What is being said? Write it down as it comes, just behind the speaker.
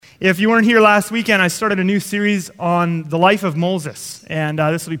If you weren't here last weekend, I started a new series on the life of Moses, and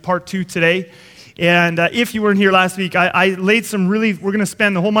this will be part 2 today. And if you weren't here last week, I laid some we're going to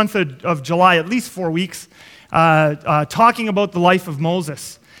spend the whole month of July, at least 4 weeks, talking about the life of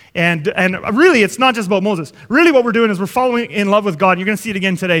Moses. And really, it's not just about Moses. Really what we're doing is we're following in love with God. You're going to see it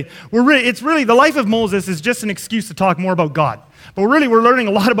again today. It's really, the life of Moses is just an excuse to talk more about God. But we're learning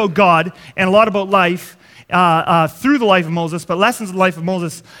a lot about God and a lot about life through the life of Moses, but lessons of the life of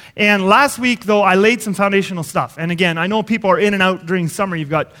Moses. And last week, though, I laid some foundational stuff. And again, I know people are in and out during summer.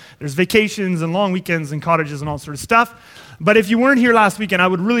 There's vacations and long weekends and cottages and all sort of stuff. But if you weren't here last weekend, I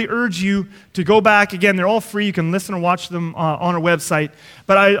would really urge you to go back. Again, they're all free. You can listen or watch them on our website.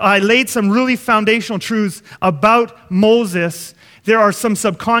 But I laid some really foundational truths about Moses. There are some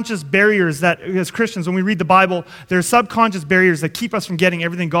subconscious barriers that, as Christians, when we read the Bible, there are subconscious barriers that keep us from getting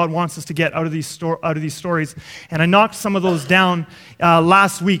everything God wants us to get out of these stories. And I knocked some of those down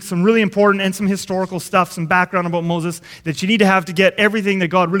last week. Some really important and some historical stuff, some background about Moses that you need to have to get everything that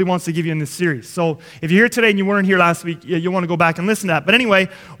God really wants to give you in this series. So if you're here today and you weren't here last week, you'll want to go back and listen to that. But anyway,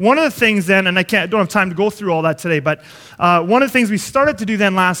 one of the things then, and I don't have time to go through all that today, but one of the things we started to do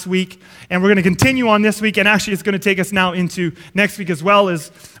then last week, and we're going to continue on this week, and actually it's going to take us now into next week as well,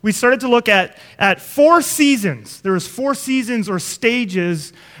 is we started to look at 4 seasons. There was 4 seasons or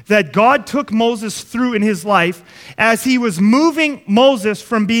stages that God took Moses through in his life as he was moving Moses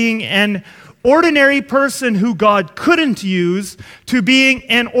from being an ordinary person who God couldn't use to being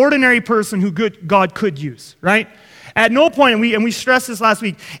an ordinary person who God could use, right? At no point, and we stressed this last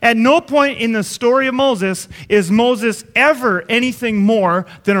week, at no point in the story of Moses is Moses ever anything more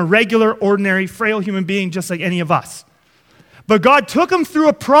than a regular, ordinary, frail human being just like any of us. But God took him through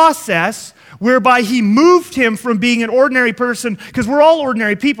a process whereby he moved him from being an ordinary person, because we're all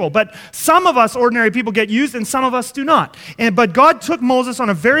ordinary people, but some of us ordinary people get used and some of us do not. But God took Moses on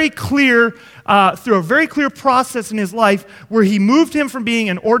through a very clear process in his life where he moved him from being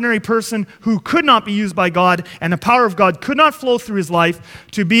an ordinary person who could not be used by God and the power of God could not flow through his life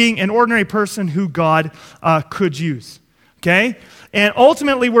to being an ordinary person who God could use. Okay? And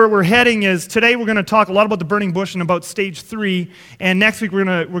ultimately where we're heading is, today we're going to talk a lot about the burning bush and about stage 3, and next week we're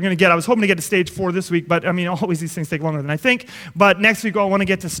going to get, I was hoping to get to stage 4 this week, but I mean, always these things take longer than I think, but next week I want to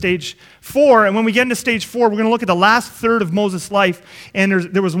get to stage 4, and when we get into stage 4, we're going to look at the last third of Moses' life, and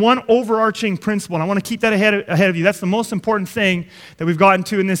there was one overarching principle, and I want to keep that ahead of you. That's the most important thing that we've gotten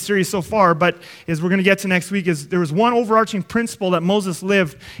to in this series so far, but as we're going to get to next week, is there was one overarching principle that Moses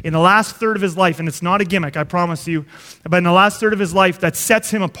lived in the last third of his life, and it's not a gimmick, I promise you, but in the last third of his life that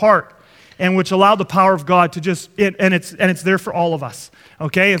sets him apart and which allowed the power of God to it's there for all of us.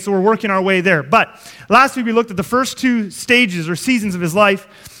 Okay? And so we're working our way there. But last week we looked at the first 2 stages or seasons of his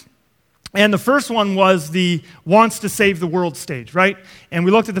life. And the first one was the wants to save the world stage, right? And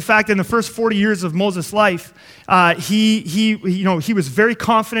we looked at the fact that in the first 40 years of Moses' life, he was very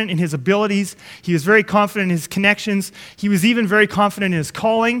confident in his abilities. He was very confident in his connections. He was even very confident in his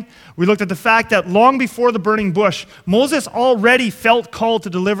calling. We looked at the fact that long before the burning bush, Moses already felt called to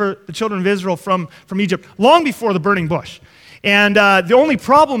deliver the children of Israel from Egypt, long before the burning bush. And the only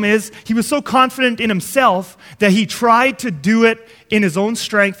problem is he was so confident in himself that he tried to do it in his own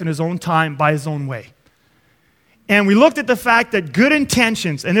strength, in his own time, by his own way. And we looked at the fact that good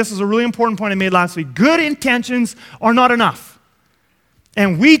intentions, and this is a really important point I made last week, good intentions are not enough.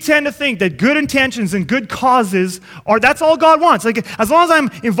 And we tend to think that good intentions and good causes that's all God wants. Like, as long as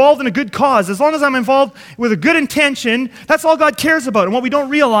I'm involved in a good cause, as long as I'm involved with a good intention, that's all God cares about. And what we don't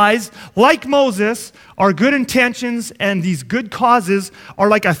realize, like Moses, our good intentions and these good causes are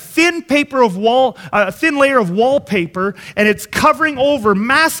like a thin layer of wallpaper, and it's covering over,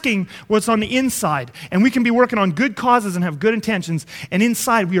 masking what's on the inside. And we can be working on good causes and have good intentions, and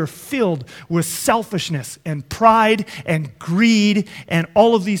inside we are filled with selfishness and pride and greed and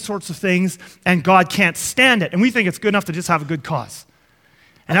all of these sorts of things, and God can't stand it. And we think it's good enough to just have a good cause.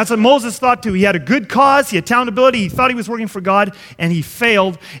 And that's what Moses thought too. He had a good cause, he had accountability, he thought he was working for God, and he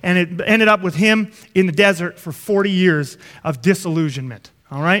failed, and it ended up with him in the desert for 40 years of disillusionment.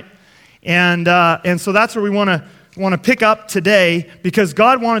 All right? And so that's where we want to pick up today, because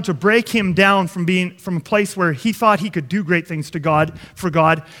God wanted to break him down from a place where he thought he could do great things for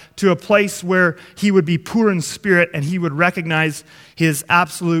God, to a place where he would be poor in spirit and he would recognize his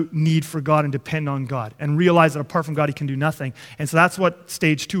absolute need for God and depend on God and realize that apart from God he can do nothing. And so that's what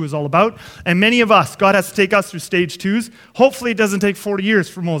stage 2 is all about. And many of us, God has to take us through stage 2s. Hopefully it doesn't take 40 years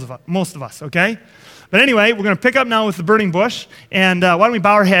for most of us, okay? But anyway, we're going to pick up now with the burning bush. And why don't we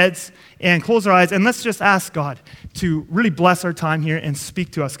bow our heads and close our eyes, and let's just ask God to really bless our time here and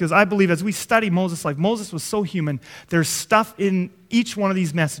speak to us. Because I believe as we study Moses' life, Moses was so human. There's stuff in each one of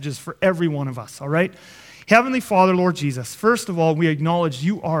these messages for every one of us, all right? Heavenly Father, Lord Jesus, first of all, we acknowledge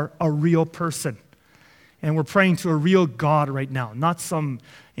you are a real person. And we're praying to a real God right now, not some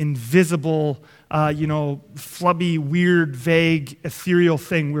invisible, flubby, weird, vague, ethereal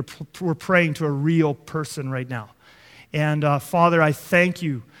thing. We're praying to a real person right now. And Father, I thank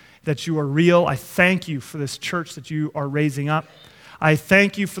you that you are real. I thank you for this church that you are raising up. I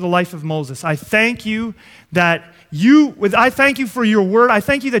thank you for the life of Moses. I thank you I thank you for your word. I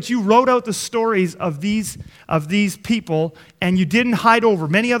thank you that you wrote out the stories of these people and you didn't hide over.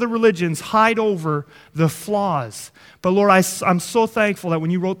 Many other religions hide over the flaws. But Lord, I'm so thankful that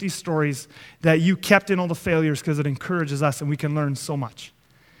when you wrote these stories that you kept in all the failures because it encourages us and we can learn so much.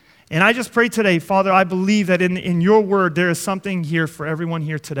 And I just pray today, Father, I believe that in your word there is something here for everyone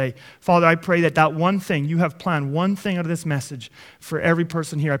here today. Father, I pray that one thing, you have planned one thing out of this message for every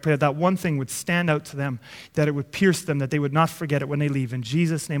person here. I pray that one thing would stand out to them, that it would pierce them, that they would not forget it when they leave. In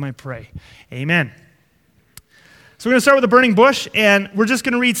Jesus' name I pray. Amen. So we're going to start with the burning bush, and we're just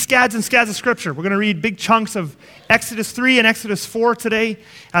going to read scads and scads of Scripture. We're going to read big chunks of Exodus 3 and Exodus 4 today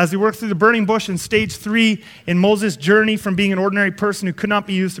as we work through the burning bush in stage 3 in Moses' journey from being an ordinary person who could not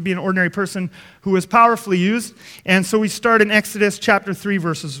be used to be an ordinary person who was powerfully used. And so we start in Exodus chapter 3,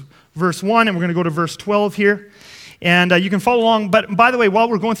 verse 1, and we're going to go to verse 12 here. And you can follow along. But by the way, while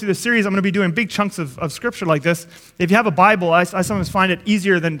we're going through this series, I'm going to be doing big chunks of Scripture like this. If you have a Bible, I sometimes find it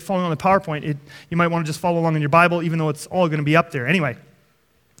easier than following on the PowerPoint. You might want to just follow along in your Bible, even though it's all going to be up there. Anyway.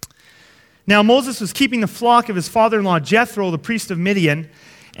 Now Moses was keeping the flock of his father-in-law Jethro, the priest of Midian,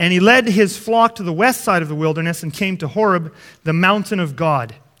 and he led his flock to the west side of the wilderness and came to Horeb, the mountain of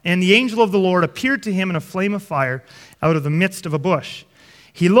God. And the angel of the Lord appeared to him in a flame of fire out of the midst of a bush.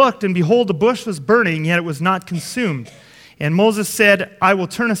 He looked, and behold, the bush was burning, yet it was not consumed. And Moses said, I will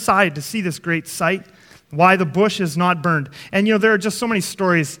turn aside to see this great sight, why the bush is not burned. And there are just so many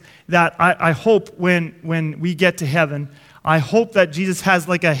stories that I hope when we get to heaven, I hope that Jesus has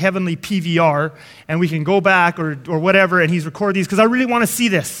like a heavenly PVR, and we can go back or whatever, and he's recorded these, because I really want to see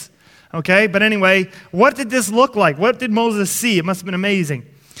this. Okay? But anyway, what did this look like? What did Moses see? It must have been amazing.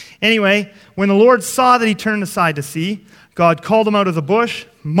 Anyway, when the Lord saw that he turned aside to see, God called him out of the bush,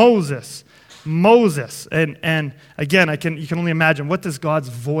 Moses, Moses. And again, you can only imagine, what does God's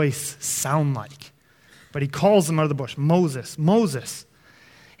voice sound like? But he calls him out of the bush, Moses, Moses.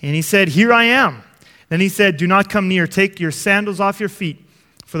 And he said, here I am. Then he said, do not come near, take your sandals off your feet,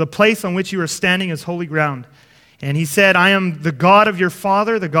 for the place on which you are standing is holy ground. And he said, I am the God of your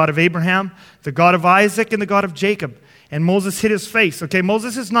father, the God of Abraham, the God of Isaac, and the God of Jacob. And Moses hid his face. Okay,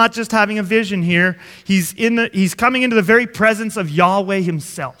 Moses is not just having a vision here. He's coming into the very presence of Yahweh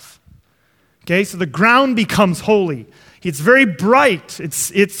himself. Okay, so the ground becomes holy. It's very bright.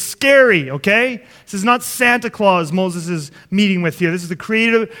 It's scary, okay? This is not Santa Claus Moses is meeting with here. This is the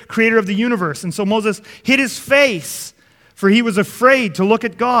creator of the universe. And so Moses hid his face, for he was afraid to look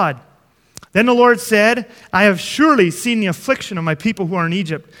at God. Then the Lord said, I have surely seen the affliction of my people who are in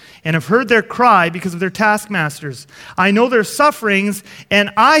Egypt, and have heard their cry because of their taskmasters. I know their sufferings, and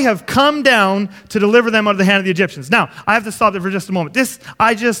I have come down to deliver them out of the hand of the Egyptians. Now, I have to stop there for just a moment.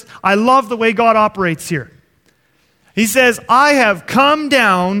 I love the way God operates here. He says, I have come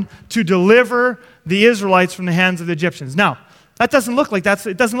down to deliver the Israelites from the hands of the Egyptians. Now, it doesn't look like that's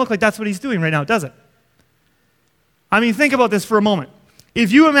what he's doing right now, does it? I mean, think about this for a moment.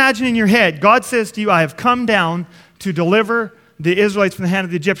 If you imagine in your head, God says to you, I have come down to deliver the Israelites from the hand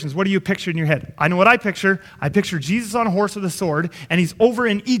of the Egyptians. What do you picture in your head? I know what I picture. I picture Jesus on a horse with a sword, and he's over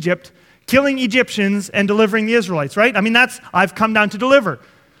in Egypt, killing Egyptians and delivering the Israelites, right? I mean, I've come down to deliver.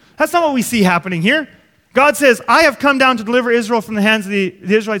 That's not what we see happening here. God says, I have come down to deliver Israel from the hands of the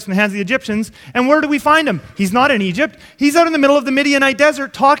Israelites from the hands of the Egyptians. And where do we find him? He's not in Egypt. He's out in the middle of the Midianite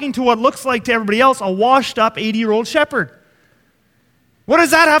desert talking to what looks like to everybody else a washed-up 80-year-old shepherd. What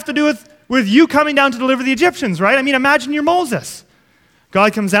does that have to do with you coming down to deliver the Egyptians, right? I mean, imagine you're Moses.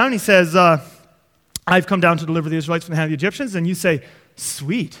 God comes down and he says, I've come down to deliver the Israelites from the hand of the Egyptians. And you say,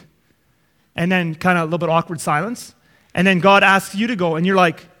 sweet. And then kind of a little bit awkward silence. And then God asks you to go. And you're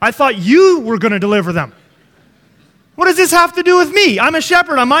like, I thought you were going to deliver them. What does this have to do with me? I'm a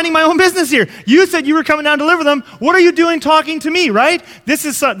shepherd. I'm minding my own business here. You said you were coming down to deliver them. What are you doing talking to me, right? This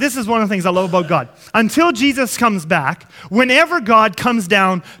is one of the things I love about God. Until Jesus comes back, whenever God comes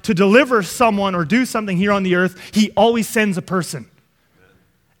down to deliver someone or do something here on the earth, he always sends a person.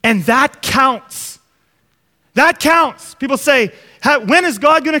 And that counts. That counts. People say, when is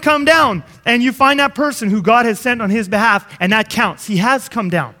God going to come down? And you find that person who God has sent on his behalf, and that counts. He has come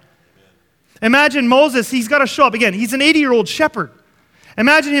down. Imagine Moses, he's got to show up. Again, he's an 80-year-old shepherd.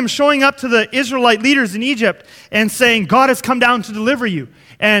 Imagine him showing up to the Israelite leaders in Egypt and saying, God has come down to deliver you.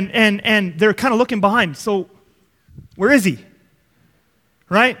 And they're kind of looking behind. So, where is he?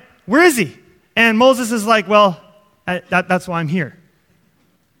 Right? Where is he? And Moses is like, well, that's why I'm here.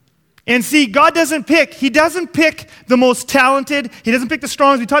 And see, God doesn't pick. He doesn't pick the most talented. He doesn't pick the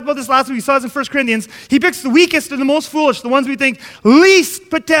strongest. We talked about this last week. We saw this in 1 Corinthians. He picks the weakest and the most foolish, the ones we think least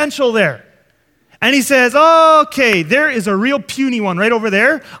potential there. And he says, okay, there is a real puny one right over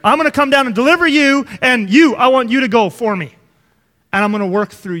there. I'm going to come down and deliver you, and I want you to go for me. And I'm going to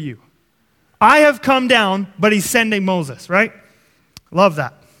work through you. I have come down, but he's sending Moses, right? Love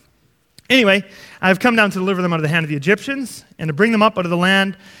that. Anyway, I've come down to deliver them out of the hand of the Egyptians and to bring them up out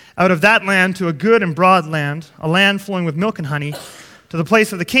of that land to a good and broad land, a land flowing with milk and honey, to the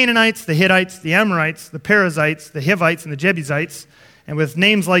place of the Canaanites, the Hittites, the Amorites, the Perizzites, the Hivites, and the Jebusites. And with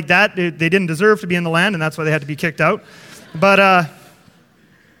names like that, they didn't deserve to be in the land, and that's why they had to be kicked out.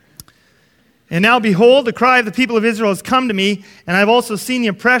 And now behold, the cry of the people of Israel has come to me, and I've also seen the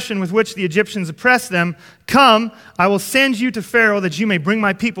oppression with which the Egyptians oppress them. Come, I will send you to Pharaoh that you may bring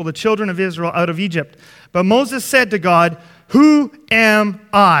my people, the children of Israel, out of Egypt. But Moses said to God, who am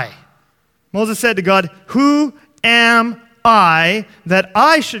I? Moses said to God, who am I that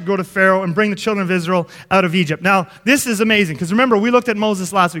I should go to Pharaoh and bring the children of Israel out of Egypt? Now, this is amazing, because remember, we looked at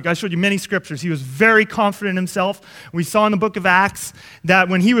Moses last week. I showed you many scriptures. He was very confident in himself. We saw in the book of Acts that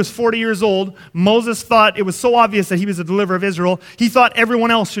when he was 40 years old, Moses thought it was so obvious that he was the deliverer of Israel, he thought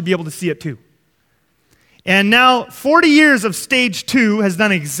everyone else should be able to see it too. And now, 40 years of stage 2 has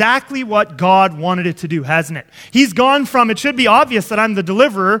done exactly what God wanted it to do, hasn't it? He's gone from, it should be obvious that I'm the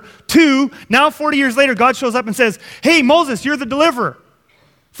deliverer, to, now 40 years later, God shows up and says, hey, Moses, you're the deliverer.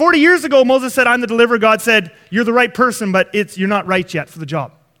 40 years ago, Moses said, I'm the deliverer. God said, you're the right person, but you're not right yet for the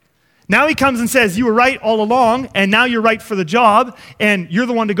job. Now he comes and says, you were right all along, and now you're right for the job, and you're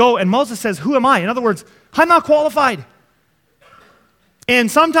the one to go. And Moses says, who am I? In other words, I'm not qualified. And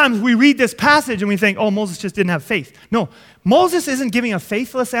sometimes we read this passage and we think, oh, Moses just didn't have faith. No, Moses isn't giving a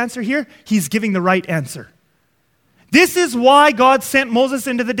faithless answer here. He's giving the right answer. This is why God sent Moses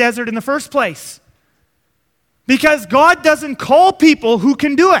into the desert in the first place. Because God doesn't call people who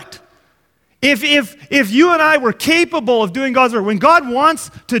can do it. If you and I were capable of doing God's work, when God wants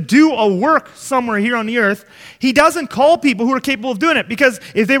to do a work somewhere here on the earth, he doesn't call people who are capable of doing it. Because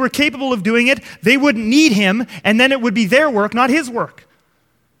if they were capable of doing it, they wouldn't need him, and then it would be their work, not his work.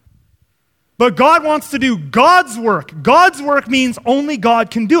 But God wants to do God's work. God's work means only God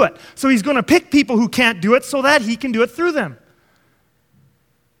can do it. So he's going to pick people who can't do it so that he can do it through them.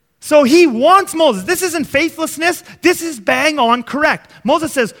 So he wants Moses. This isn't faithlessness. This is bang on correct.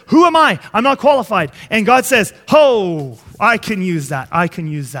 Moses says, who am I? I'm not qualified. And God says, oh, I can use that. I can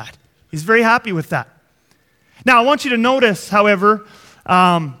use that. He's very happy with that. Now, I want you to notice, however,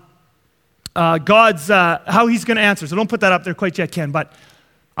 God's how he's going to answer. So don't put that up there quite yet, Ken. But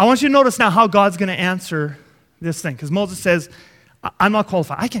I want you to notice now how God's going to answer this thing. Because Moses says, I'm not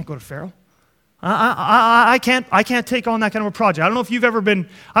qualified. I can't go to Pharaoh. I can't take on that kind of a project. I don't know if you've ever been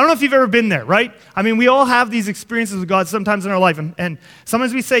there, right? I mean, we all have these experiences with God sometimes in our life. And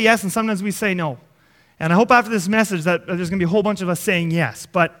sometimes we say yes and sometimes we say no. And I hope after this message that there's going to be a whole bunch of us saying yes.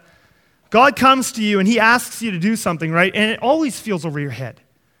 But God comes to you and he asks you to do something, right? And it always feels over your head.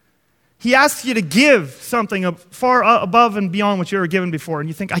 He asks you to give something far above and beyond what you were given before, and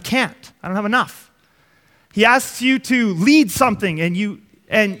you think, I can't. I don't have enough. He asks you to lead something, and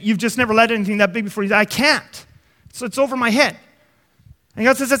you've just never led anything that big before. You say, I can't. So it's over my head. And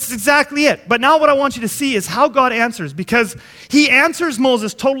God says, that's exactly it. But now what I want you to see is how God answers, because he answers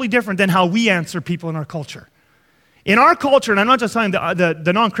Moses totally different than how we answer people in our culture. In our culture, and I'm not just talking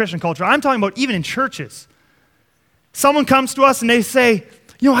the non-Christian culture, I'm talking about even in churches. Someone comes to us and they say,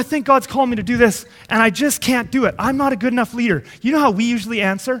 I think God's called me to do this, and I just can't do it. I'm not a good enough leader. You know how we usually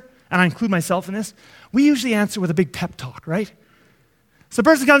answer? And I include myself in this. We usually answer with a big pep talk, right? So the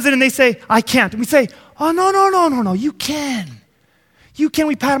person comes in and they say, I can't. And we say, oh, no, you can. You can.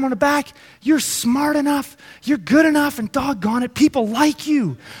 We pat them on the back. You're smart enough. You're good enough, and doggone it, people like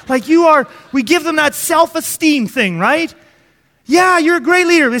you. Like you are. We give them that self-esteem thing, right? Yeah, you're a great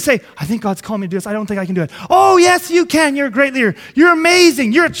leader. They say, I think God's called me to do this. I don't think I can do it. Oh, yes, you can. You're a great leader. You're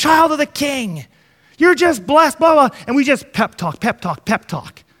amazing. You're a child of the King. You're just blessed, blah, blah. And we just pep talk.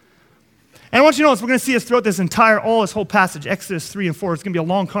 And I want you to notice, we're going to see this throughout this whole passage, Exodus 3 and 4. It's going to be a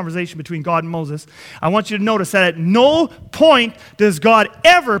long conversation between God and Moses. I want you to notice that at no point does God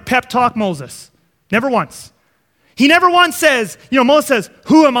ever pep talk Moses. Never once. He never once says, Moses says,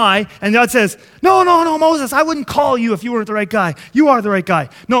 who am I? And God says, no, Moses, I wouldn't call you if you weren't the right guy. You are the right guy.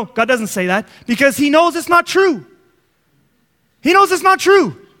 No, God doesn't say that because he knows it's not true. He knows it's not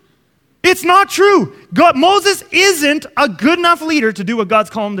true. It's not true. Moses isn't a good enough leader to do what God's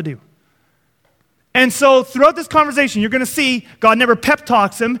called him to do. And so throughout this conversation, you're going to see God never pep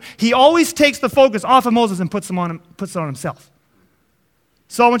talks him. He always takes the focus off of Moses and puts it on himself.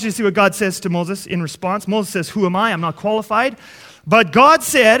 So I want you to see what God says to Moses in response. Moses says, who am I? I'm not qualified. But God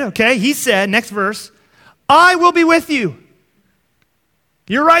said, he said, next verse, I will be with you.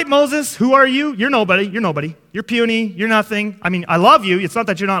 You're right, Moses. Who are you? You're nobody. You're nobody. You're puny. You're nothing. I mean, I love you. It's not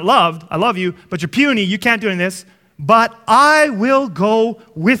that you're not loved. I love you, but you're puny. You can't do any of this. But I will go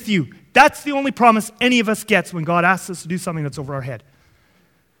with you. That's the only promise any of us gets when God asks us to do something that's over our head.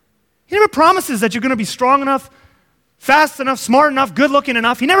 He never promises that you're going to be strong enough, fast enough, smart enough, good-looking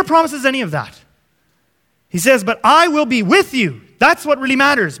enough. He never promises any of that. He says, but I will be with you. That's what really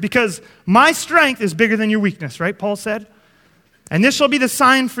matters because my strength is bigger than your weakness, right? Paul said. And this shall be the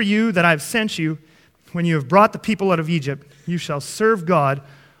sign for you that I've sent you. When you have brought the people out of Egypt, you shall serve God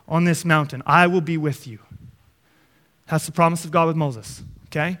on this mountain. I will be with you. That's the promise of God with Moses,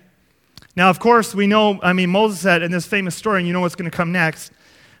 okay? Now, of course, we know, Moses said in this famous story, and you know what's going to come next,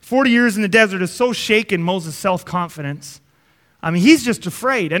 40 years in the desert has so shaken Moses' self-confidence. He's just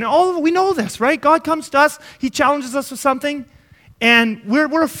afraid. And we know this, right? God comes to us, he challenges us with something, and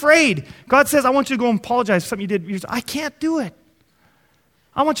we're afraid. God says, I want you to go and apologize for something you did. I can't do it.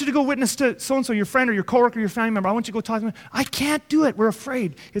 I want you to go witness to so-and-so, your friend or your coworker, your family member. I want you to go talk to them. I can't do it. We're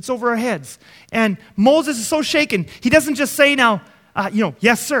afraid. It's over our heads. And Moses is so shaken. He doesn't just say now,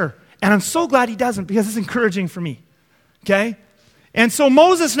 yes, sir. And I'm so glad he doesn't because it's encouraging for me. Okay? And so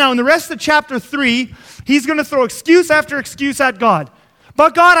Moses now, in the rest of chapter 3, he's going to throw excuse after excuse at God.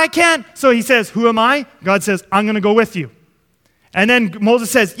 But God, I can't. So he says, who am I? God says, I'm going to go with you. And then Moses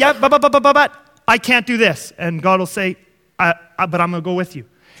says, yeah, but I can't do this. And God will say, but I'm going to go with you.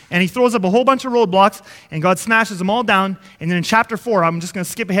 And he throws up a whole bunch of roadblocks, and God smashes them all down. And then in chapter 4, I'm just going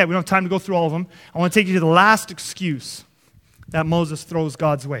to skip ahead. We don't have time to go through all of them. I want to take you to the last excuse that Moses throws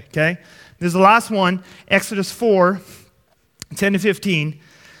God's way, okay? This is the last one, Exodus 4, 10 to 15.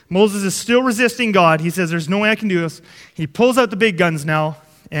 Moses is still resisting God. He says, there's no way I can do this. He pulls out the big guns now,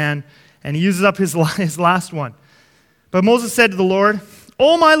 and he uses up his last one. But Moses said to the Lord,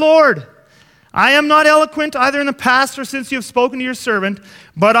 oh, my Lord, I am not eloquent either in the past or since you have spoken to your servant,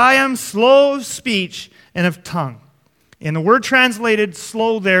 but I am slow of speech and of tongue. And the word translated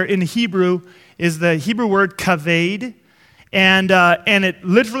slow there in Hebrew is the Hebrew word kaved, and it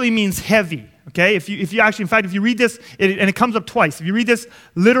literally means heavy. Okay, if you actually, in fact, if you read this, and it comes up twice. If you read this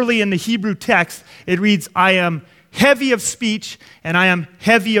literally in the Hebrew text, it reads, I am heavy of speech and I am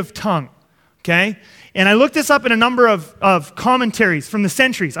heavy of tongue. Okay? And I looked this up in a number of commentaries from the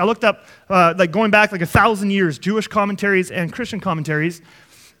centuries. I looked up, going back 1,000 years, Jewish commentaries and Christian commentaries.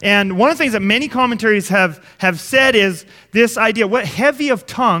 And one of the things that many commentaries have said is this idea, what heavy of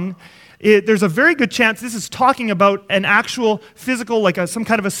tongue, there's a very good chance this is talking about an actual physical, some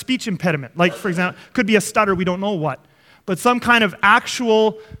kind of a speech impediment. Like, for example, could be a stutter, we don't know what. But some kind of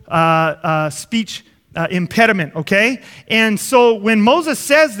actual speech impediment, okay? And so when Moses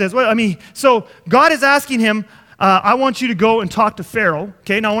says this, so God is asking him, I want you to go and talk to Pharaoh,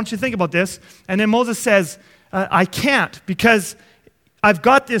 okay? Now I want you to think about this. And then Moses says, I can't because I've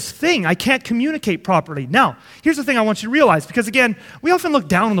got this thing. I can't communicate properly. Now, here's the thing I want you to realize, because again, we often look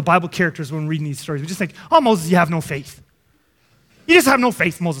down on the Bible characters when reading these stories. We just think, oh, Moses, you have no faith. You just have no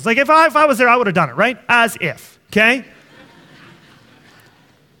faith, Moses. Like if I was there, I would have done it, right? As if, okay?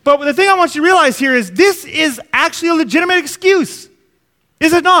 But the thing I want you to realize here is this is actually a legitimate excuse.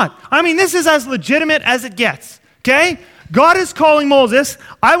 Is it not? This is as legitimate as it gets, okay? God is calling Moses,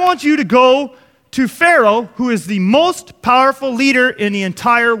 I want you to go to Pharaoh, who is the most powerful leader in the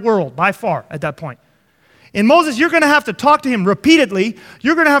entire world, by far, at that point. And Moses, you're going to have to talk to him repeatedly.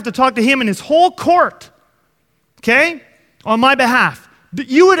 You're going to have to talk to him and his whole court, okay, on my behalf.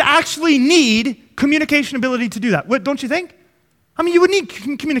 You would actually need communication ability to do that. Don't you think? You would need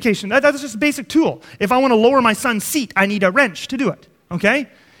communication. That's just a basic tool. If I want to lower my son's seat, I need a wrench to do it, okay?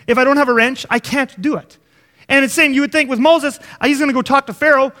 If I don't have a wrench, I can't do it. And it's same, you would think with Moses, he's going to go talk to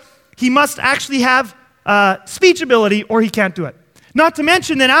Pharaoh. He must actually have speech ability or he can't do it. Not to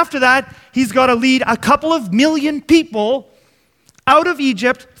mention then after that, he's got to lead a couple of million people out of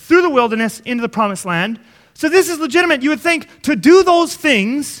Egypt through the wilderness into the promised land. So this is legitimate. You would think to do those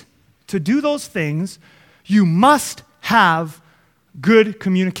things, you must have good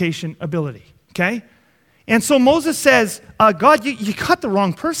communication ability, okay? And so Moses says, God, you got the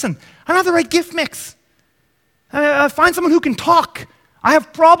wrong person. I don't have the right gift mix. Find someone who can talk. I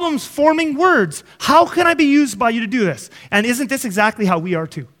have problems forming words. How can I be used by you to do this? And isn't this exactly how we are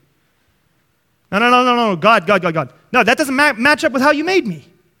too? No. God. No, that doesn't match up with how you made me.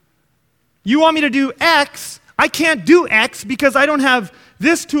 You want me to do X. I can't do X because I don't have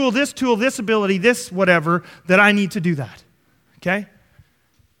this tool, this ability, this whatever, that I need to do that. Okay?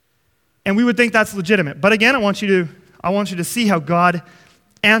 And we would think that's legitimate. But again, I want you to see how God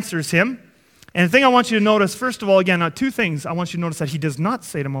answers him. And the thing I want you to notice, first of all, again, two things I want you to notice that he does not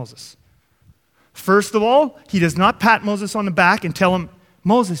say to Moses. First of all, he does not pat Moses on the back and tell him,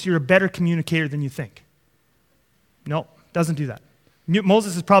 Moses, you're a better communicator than you think. No, doesn't do that.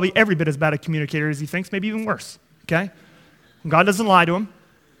 Moses is probably every bit as bad a communicator as he thinks, maybe even worse. Okay? God doesn't lie to him.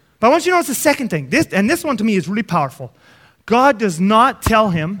 But I want you to notice the second thing. This one to me is really powerful. God does not tell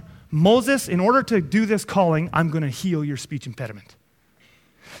him, Moses, in order to do this calling, I'm going to heal your speech impediment.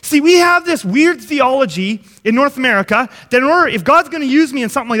 See, we have this weird theology in North America that if God's going to use me in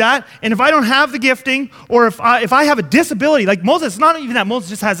something like that, and if I don't have the gifting, or if I have a disability, like Moses, it's not even that Moses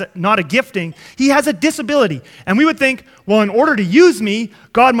just has not a gifting, he has a disability. And we would think, well, in order to use me,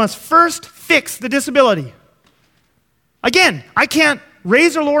 God must first fix the disability. Again, I can't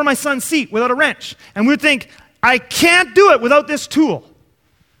raise or lower my son's seat without a wrench. And we would think, I can't do it without this tool.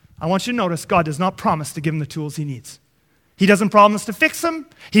 I want you to notice God does not promise to give him the tools he needs. He doesn't promise to fix him.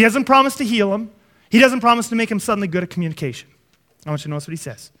 He doesn't promise to heal him. He doesn't promise to make him suddenly good at communication. I want you to notice what he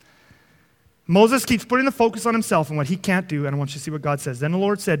says. Moses keeps putting the focus on himself and what he can't do, and I want you to see what God says. Then the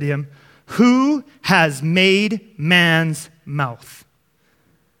Lord said to him, who has made man's mouth?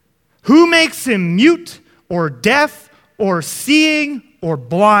 Who makes him mute or deaf or seeing or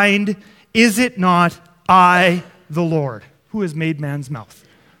blind? Is it not I, the Lord, who has made man's mouth?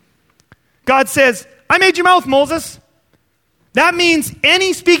 God says, I made your mouth, Moses. That means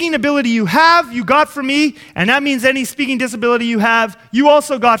any speaking ability you have, you got from me, and that means any speaking disability you have, you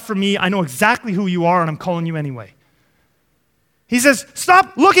also got from me. I know exactly who you are, and I'm calling you anyway. He says,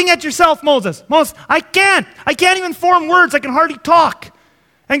 stop looking at yourself, Moses. Moses, I can't even form words. I can hardly talk.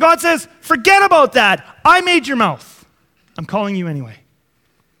 And God says, forget about that. I made your mouth. I'm calling you anyway.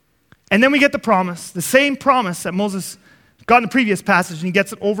 And then we get the promise, the same promise that Moses got in the previous passage, and he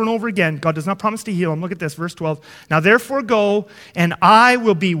gets it over and over again. God does not promise to heal him. Look at this, verse 12. Now therefore go, and I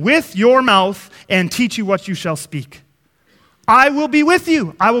will be with your mouth and teach you what you shall speak. I will be with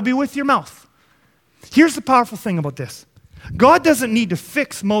you. I will be with your mouth. Here's the powerful thing about this. God doesn't need to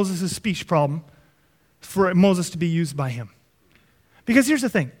fix Moses' speech problem for Moses to be used by him. Because here's the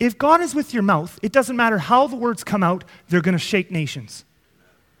thing. If God is with your mouth, it doesn't matter how the words come out, they're going to shake nations.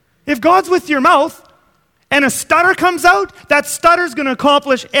 If God's with your mouth, and a stutter comes out, that stutter's going to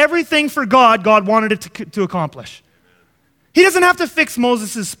accomplish everything for God wanted it to accomplish. He doesn't have to fix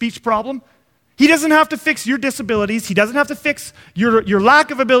Moses' speech problem. He doesn't have to fix your disabilities. He doesn't have to fix your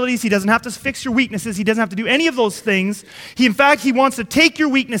lack of abilities. He doesn't have to fix your weaknesses. He doesn't have to do any of those things. In fact, he wants to take your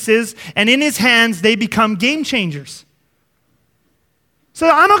weaknesses, and in his hands, they become game changers. So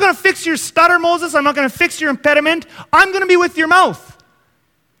I'm not going to fix your stutter, Moses. I'm not going to fix your impediment. I'm going to be with your mouth.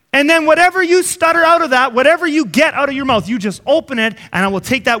 And then whatever you stutter out of that, whatever you get out of your mouth, you just open it, and I will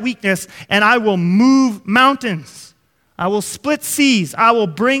take that weakness, and I will move mountains. I will split seas. I will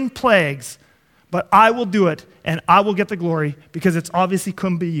bring plagues. But I will do it, and I will get the glory, because it's obviously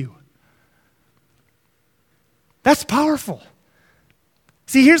couldn't be you. That's powerful.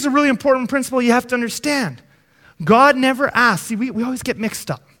 See, here's a really important principle you have to understand. God never asks. See, we always get mixed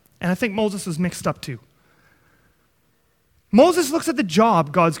up, and I think Moses was mixed up too. Moses looks at the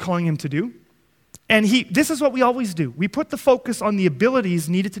job God's calling him to do, and this is what we always do. We put the focus on the abilities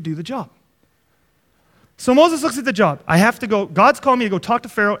needed to do the job. So Moses looks at the job. I have to go, God's calling me to go talk to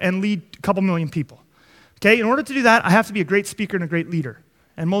Pharaoh and lead a couple million people. Okay, in order to do that, I have to be a great speaker and a great leader.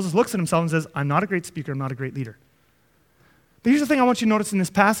 And Moses looks at himself and says, I'm not a great speaker, I'm not a great leader. But here's the thing I want you to notice in this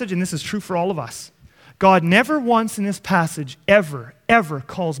passage, and this is true for all of us. God never once in this passage ever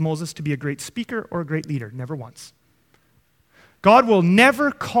calls Moses to be a great speaker or a great leader. Never once. God will never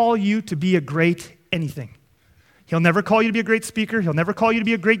call you to be a great anything. He'll never call you to be a great speaker. He'll never call you to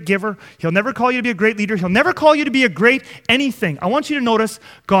be a great giver. He'll never call you to be a great leader. He'll never call you to be a great anything. I want you to notice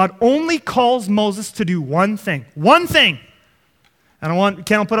God only calls Moses to do one thing. One thing. And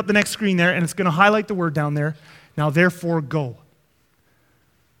Ken will put up the next screen there, and it's going to highlight the word down there. Now, therefore, go.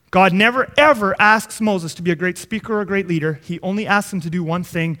 God never, ever asks Moses to be a great speaker or a great leader. He only asks him to do one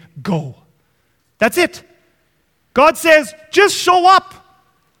thing, go. That's it. God says, just show up.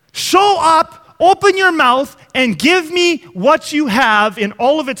 Show up, open your mouth and give me what you have in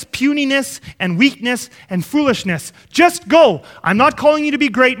all of its puniness and weakness and foolishness. Just go. I'm not calling you to be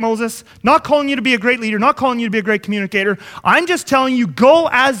great, Moses. Not calling you to be a great leader. Not calling you to be a great communicator. I'm just telling you, go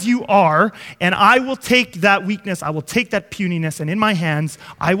as you are, and I will take that weakness, I will take that puniness, and in my hands,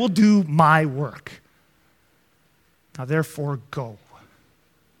 I will do my work. Now, therefore, go.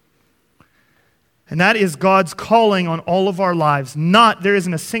 And that is God's calling on all of our lives. There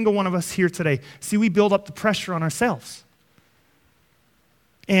isn't a single one of us here today. See, we build up the pressure on ourselves.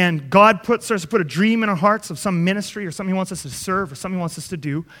 And God starts to put a dream in our hearts of some ministry or something He wants us to serve or something He wants us to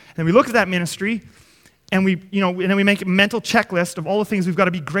do. And we look at that ministry and and then we make a mental checklist of all the things we've got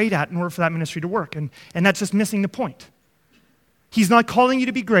to be great at in order for that ministry to work. And that's just missing the point. He's not calling you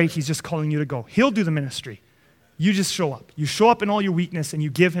to be great. He's just calling you to go. He'll do the ministry. You just show up. You show up in all your weakness and you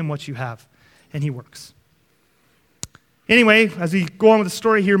give Him what you have. And He works. Anyway, as we go on with the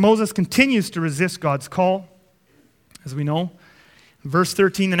story here, Moses continues to resist God's call, as we know. Verse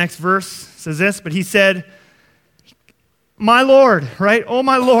 13, the next verse, says this, but he said, my Lord, right? Oh,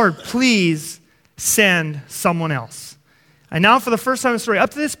 my Lord, please send someone else. And now for the first time in the story, up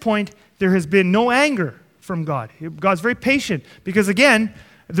to this point, there has been no anger from God. God's very patient because, again,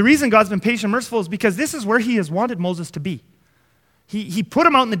 the reason God's been patient and merciful is because this is where He has wanted Moses to be. He put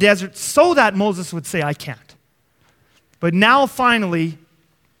him out in the desert so that Moses would say, I can't. But now, finally,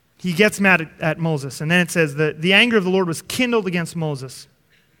 he gets mad at Moses. And then it says, the anger of the Lord was kindled against Moses.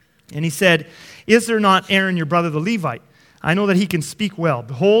 And he said, is there not Aaron, your brother, the Levite? I know that he can speak well.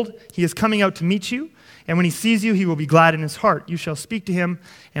 Behold, he is coming out to meet you. And when he sees you, he will be glad in his heart. You shall speak to him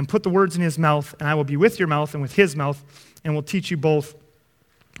and put the words in his mouth. And I will be with your mouth and with his mouth. And will teach you both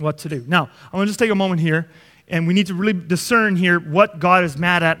what to do. Now, I want to just take a moment here. And we need to really discern here what God is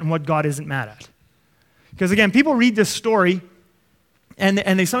mad at and what God isn't mad at. Because again, people read this story and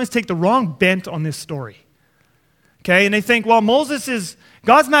they sometimes take the wrong bent on this story. Okay, and they think, well,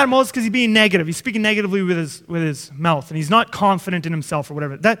 God's mad at Moses because he's being negative. He's speaking negatively with his mouth, and he's not confident in himself or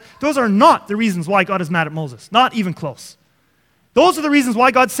whatever. Those are not the reasons why God is mad at Moses. Not even close. Those are the reasons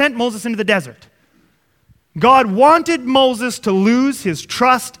why God sent Moses into the desert. God wanted Moses to lose his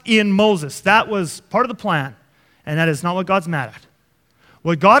trust in Moses. That was part of the plan. And that is not what God's mad at.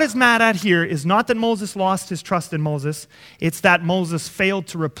 What God is mad at here is not that Moses lost his trust in Moses. It's that Moses failed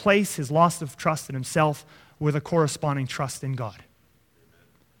to replace his loss of trust in himself with a corresponding trust in God.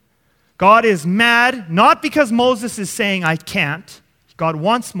 God is mad not because Moses is saying, I can't. God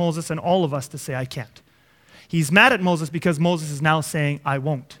wants Moses and all of us to say, I can't. He's mad at Moses because Moses is now saying, I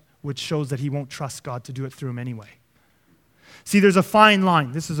won't, which shows that he won't trust God to do it through him anyway. See, there's a fine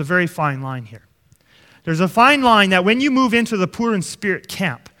line. This is a very fine line here. There's a fine line that when you move into the poor in spirit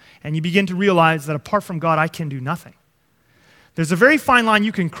camp and you begin to realize that apart from God, I can do nothing. There's a very fine line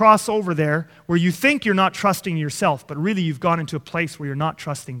you can cross over there where you think you're not trusting yourself, but really you've gone into a place where you're not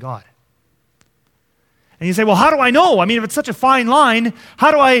trusting God. And you say, well, how do I know? I mean, if it's such a fine line,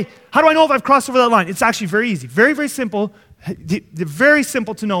 how do I know if I've crossed over that line? It's actually very easy. Very, very simple. Very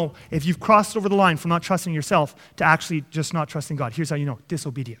simple to know if you've crossed over the line from not trusting yourself to actually just not trusting God. Here's how you know.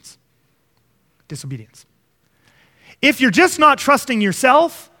 Disobedience. Disobedience. If you're just not trusting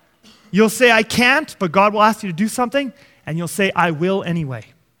yourself, you'll say, I can't, but God will ask you to do something, and you'll say, I will anyway.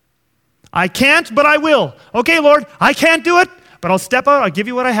 I can't, but I will. Okay, Lord, I can't do it, but I'll step out, I'll give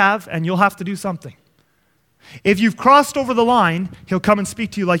you what I have, and you'll have to do something. If you've crossed over the line, He'll come and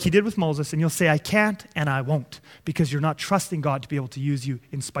speak to you like He did with Moses, and you'll say, I can't and I won't, because you're not trusting God to be able to use you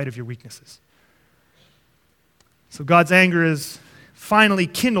in spite of your weaknesses. So God's anger is finally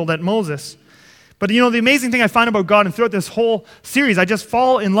kindled at Moses. But the amazing thing I find about God, and throughout this whole series, I just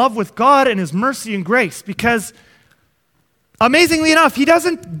fall in love with God and His mercy and grace, because amazingly enough, He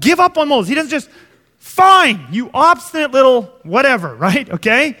doesn't give up on Moses. He doesn't just, fine, you obstinate little whatever, right?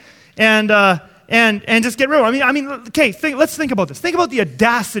 Okay? And just get rid of it. I mean, okay, let's think about this. Think about the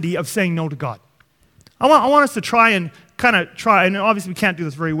audacity of saying no to God. I want us to try, and obviously we can't do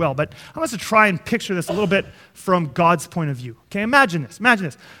this very well, but I want us to try and picture this a little bit from God's point of view. Okay, imagine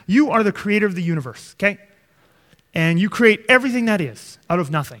this. You are the creator of the universe, okay? And you create everything that is out of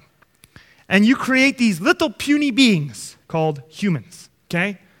nothing. And you create these little puny beings called humans,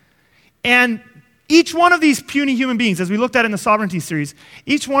 okay? And each one of these puny human beings, as we looked at in the sovereignty series,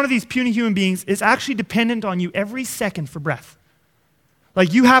 each one of these puny human beings is actually dependent on you every second for breath.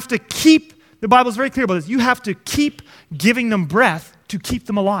 Like you have to keep, the Bible's very clear about this, you have to keep giving them breath to keep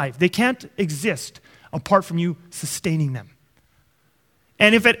them alive. They can't exist apart from you sustaining them.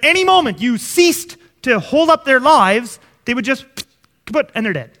 And if at any moment you ceased to hold up their lives, they would just kaput and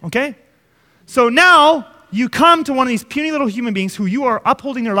they're dead, okay? So now, you come to one of these puny little human beings who you are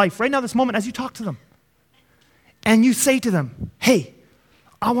upholding their life right now, this moment, as you talk to them. And you say to them, hey,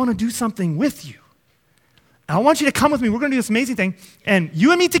 I want to do something with you. I want you to come with me. We're going to do this amazing thing. And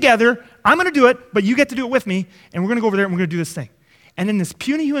you and me together, I'm going to do it, but you get to do it with me. And we're going to go over there and we're going to do this thing. And then this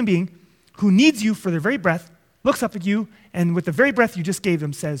puny human being who needs you for their very breath looks up at you and with the very breath you just gave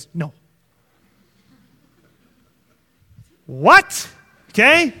them says, no. What?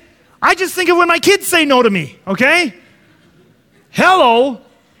 Okay? I just think of when my kids say no to me, okay? Hello.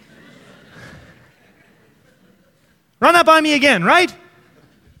 Run that by me again, right?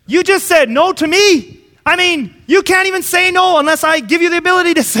 You just said no to me. I mean, you can't even say no unless I give you the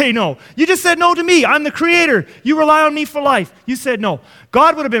ability to say no. You just said no to me. I'm the creator. You rely on me for life. You said no.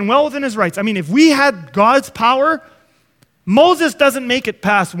 God would have been well within his rights. I mean, if we had God's power, Moses doesn't make it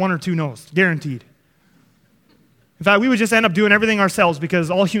past 1 or 2 no's, guaranteed. In fact, we would just end up doing everything ourselves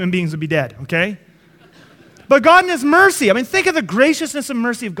because all human beings would be dead, okay? But God in his mercy, I mean, think of the graciousness and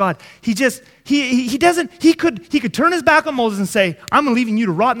mercy of God. He could turn his back on Moses and say, I'm leaving you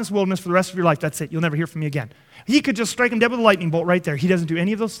to rot in this wilderness for the rest of your life. That's it. You'll never hear from me again. He could just strike him dead with a lightning bolt right there. He doesn't do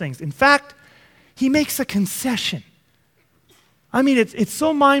any of those things. In fact, he makes a concession. I mean, it's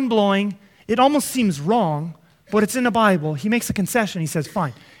so mind-blowing, it almost seems wrong, but it's in the Bible. He makes a concession. He says,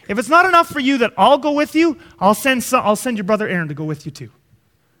 fine. If it's not enough for you that I'll go with you, I'll send your brother Aaron to go with you too.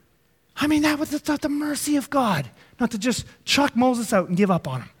 I mean, that was the mercy of God, not to just chuck Moses out and give up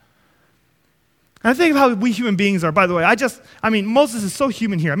on him. And I think of how we human beings are. By the way, Moses is so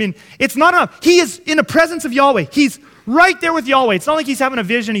human here. I mean, it's not enough. He is in the presence of Yahweh. He's right there with Yahweh. It's not like he's having a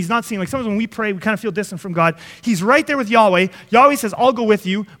vision. He's not seeing. Like sometimes when we pray, we kind of feel distant from God. He's right there with Yahweh. Yahweh says, I'll go with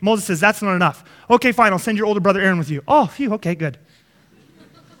you. Moses says, that's not enough. Okay, fine. I'll send your older brother Aaron with you. Oh, phew, okay, good.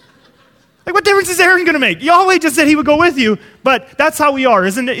 Like, what difference is Aaron going to make? Yahweh just said he would go with you, but that's how we are,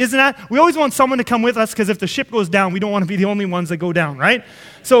 isn't that? We always want someone to come with us because if the ship goes down, we don't want to be the only ones that go down, right?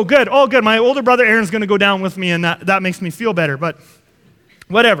 So good. Oh, good. My older brother Aaron's going to go down with me, and that makes me feel better, but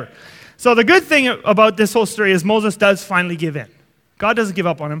whatever. So the good thing about this whole story is Moses does finally give in. God doesn't give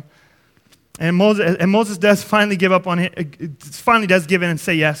up on him, and Moses does finally give up on him, finally does give in and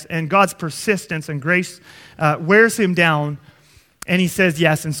say yes, and God's persistence and grace wears him down. And he says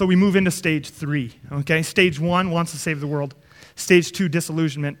yes, and so we move into stage 3, okay? Stage 1, wants to save the world. Stage 2,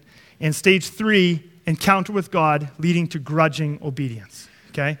 disillusionment. And stage 3, encounter with God, leading to grudging obedience,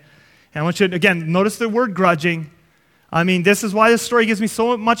 okay? And I want you to, again, notice the word grudging. I mean, this is why this story gives me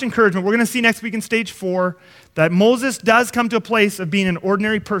so much encouragement. We're going to see next week in stage 4 that Moses does come to a place of being an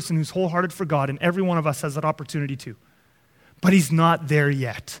ordinary person who's wholehearted for God, and every one of us has that opportunity too. But he's not there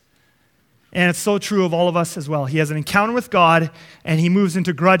yet. And it's so true of all of us as well. He has an encounter with God, and he moves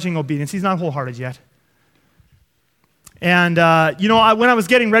into grudging obedience. He's not wholehearted yet. And, when I was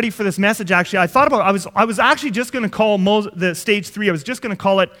getting ready for this message, actually, I thought about it. I was actually just going to call the stage 3, I was just going to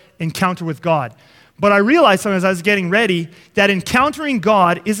call it encounter with God. But I realized as I was getting ready that encountering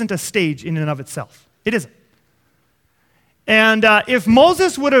God isn't a stage in and of itself. It isn't. And if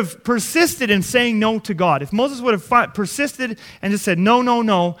Moses would have persisted in saying no to God, if Moses would have persisted and just said no, no,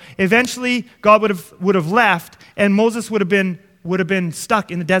 no, eventually God would have left, and Moses would have been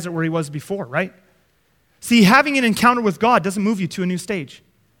stuck in the desert where he was before, right? See, having an encounter with God doesn't move you to a new stage.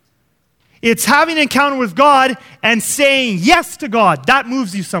 It's having an encounter with God and saying yes to God that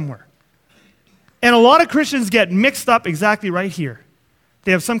moves you somewhere. And a lot of Christians get mixed up exactly right here.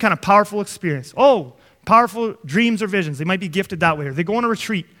 They have some kind of powerful experience. Oh, powerful dreams or visions. They might be gifted that way. Or they go on a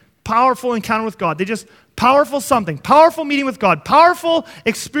retreat. Powerful encounter with God. They just, powerful something. Powerful meeting with God. Powerful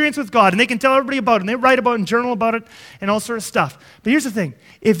experience with God. And they can tell everybody about it. And they write about it and journal about it and all sort of stuff. But here's the thing.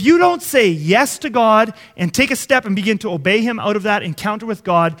 If you don't say yes to God and take a step and begin to obey him out of that encounter with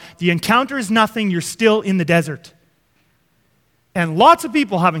God, the encounter is nothing. You're still in the desert. And lots of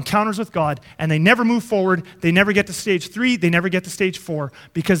people have encounters with God and they never move forward. They never get to stage 3. They never get to stage 4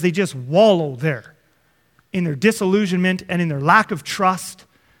 because they just wallow there in their disillusionment and in their lack of trust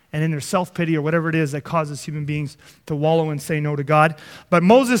and in their self-pity or whatever it is that causes human beings to wallow and say no to God. But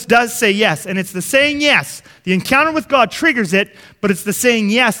Moses does say yes, and it's the saying yes. The encounter with God triggers it, but it's the saying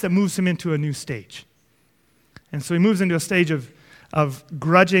yes that moves him into a new stage. And so he moves into a stage of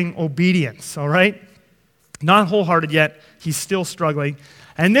grudging obedience, all right? Not wholehearted yet. He's still struggling.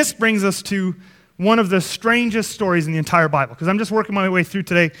 And this brings us to one of the strangest stories in the entire Bible, because I'm just working my way through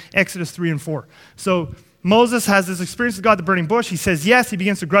today, Exodus 3 and 4. So Moses has this experience with God, the burning bush. He says yes. He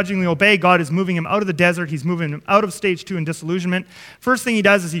begins to grudgingly obey. God is moving him out of the desert. He's moving him out of stage 2 in disillusionment. First thing he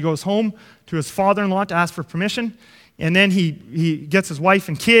does is he goes home to his father-in-law to ask for permission. And then he gets his wife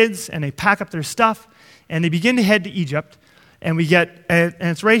and kids, and they pack up their stuff, and they begin to head to Egypt. and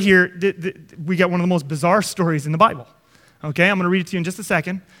it's right here, we get one of the most bizarre stories in the Bible. Okay, I'm going to read it to you in just a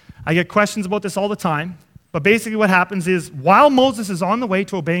second. I get questions about this all the time, but basically what happens is, while Moses is on the way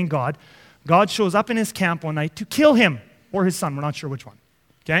to obeying God, God shows up in his camp one night to kill him or his son. We're not sure which one.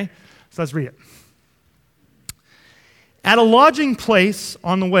 Okay, so let's read it. At a lodging place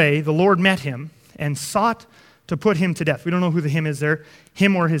on the way, the Lord met him and sought to put him to death. We don't know who the him is there,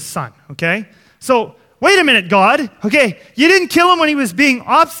 him or his son, okay? So, wait a minute, God. Okay, you didn't kill him when he was being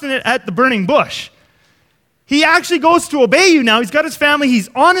obstinate at the burning bush. He actually goes to obey you now. He's got his family. He's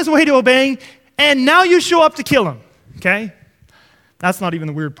on his way to obeying, and now you show up to kill him, okay? That's not even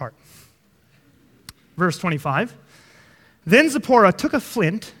the weird part. Verse 25. Then Zipporah took a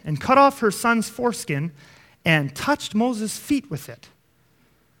flint and cut off her son's foreskin and touched Moses' feet with it.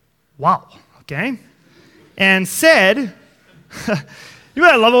 Wow, okay? And said, you know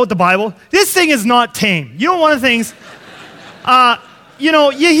what I love about the Bible? This thing is not tame. You know, one of the things,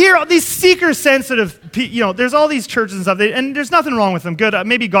 you hear all these seeker-sensitive people, there's all these churches and stuff, and there's nothing wrong with them. Good,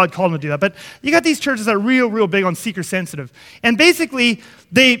 maybe God called them to do that, but you got these churches that are real big on seeker-sensitive. And basically,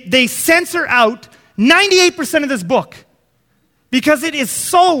 they censor out 98% of this book, because it is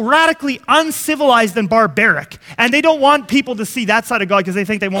so radically uncivilized and barbaric. And they don't want people to see that side of God because they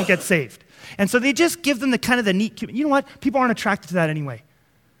think they won't get saved. And so they just give them the neat, you know what? People aren't attracted to that anyway.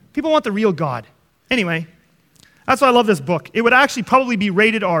 People want the real God. Anyway, that's why I love this book. It would actually probably be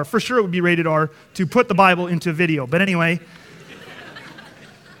rated R. For sure it would be rated R to put the Bible into video. But anyway.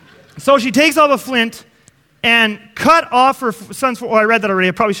 So she takes off a flint and cut off her son's, I read that already.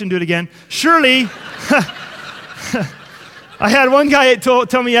 I probably shouldn't do it again. Surely... I had one guy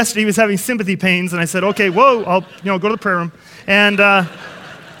tell me yesterday he was having sympathy pains, and I said, okay, whoa, I'll go to the prayer room. And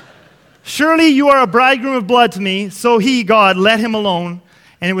surely you are a bridegroom of blood to me, so he, God, let him alone.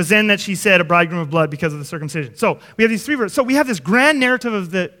 And it was then that she said a bridegroom of blood because of the circumcision. So we have these three verses. So we have this grand narrative of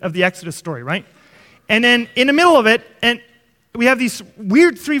the Exodus story, right? And then in the middle of it, and we have these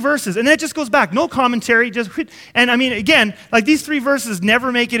weird three verses, and then it just goes back. No commentary, and I mean, again, like these three verses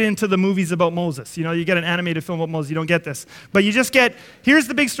never make it into the movies about Moses. You get an animated film about Moses, you don't get this. But you just get, here's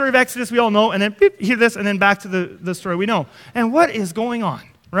the big story of Exodus we all know, and then beep, hear this, and then back to the story we know. And what is going on,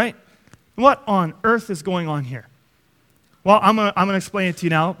 right? What on earth is going on here? Well, I'm gonna explain it to you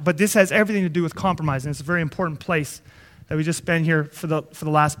now, but this has everything to do with compromise, and it's a very important place that we just spend here for the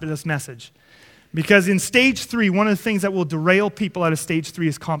last bit of this message. Because in stage 3, one of the things that will derail people out of stage 3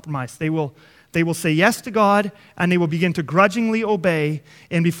 is compromise. They will say yes to God, and they will begin to grudgingly obey.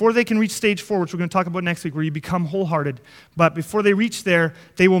 And before they can reach stage 4, which we're going to talk about next week, where you become wholehearted, but before they reach there,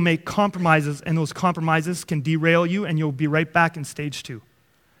 they will make compromises, and those compromises can derail you, and you'll be right back in stage 2.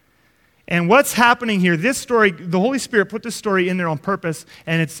 And what's happening here, this story, the Holy Spirit put this story in there on purpose,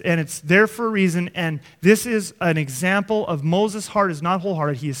 and it's there for a reason, and this is an example of Moses' heart is not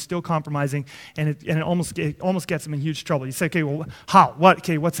wholehearted, he is still compromising, and it almost gets him in huge trouble. You say, okay, well, how? What?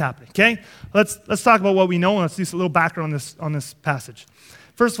 Okay, what's happening? Okay? Let's talk about what we know, and let's do a little background on this passage.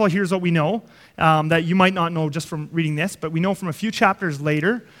 First of all, here's what we know, that you might not know just from reading this, but we know from a few chapters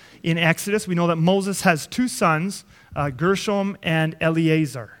later in Exodus, we know that Moses has 2 sons, Gershom and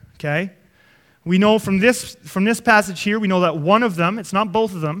Eleazar. Okay? We know from this passage here, we know that one of them, it's not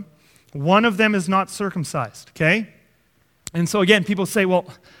both of them, one of them is not circumcised, okay? And so again, people say, well,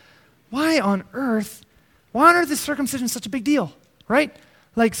 why on earth is circumcision such a big deal, right?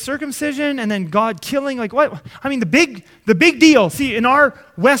 Like circumcision and then God killing, like what? I mean, the big deal, see, in our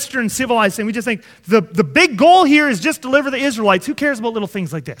Western civilized thing, we just think the big goal here is just deliver the Israelites. Who cares about little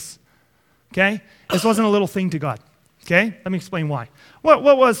things like this? Okay? This wasn't a little thing to God. Okay? Let me explain why. What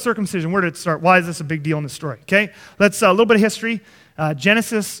was circumcision? Where did it start? Why is this a big deal in the story? Okay? Let's, a little bit of history.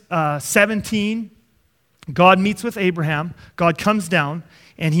 Genesis 17, God meets with Abraham. God comes down,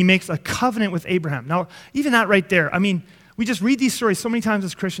 and he makes a covenant with Abraham. Now, even that right there, I mean, we just read these stories so many times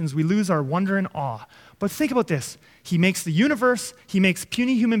as Christians, we lose our wonder and awe. But think about this. He makes the universe. He makes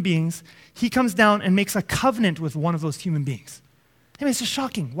puny human beings. He comes down and makes a covenant with one of those human beings. I mean, it's just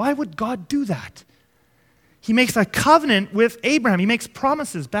shocking. Why would God do that? He makes a covenant with Abraham. He makes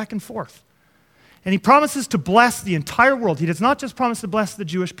promises back and forth. And he promises to bless the entire world. He does not just promise to bless the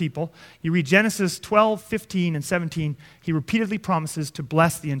Jewish people. You read Genesis 12, 15, and 17. He repeatedly promises to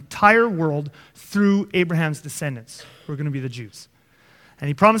bless the entire world through Abraham's descendants, who are going to be the Jews. And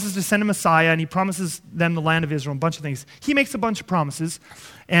he promises to send a Messiah, and he promises them the land of Israel, and a bunch of things. He makes a bunch of promises.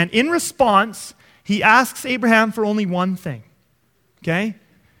 And in response, he asks Abraham for only one thing. Okay?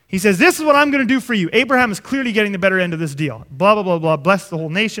 He says, this is what I'm going to do for you. Abraham is clearly getting the better end of this deal. Blah, blah, blah, blah. Bless the whole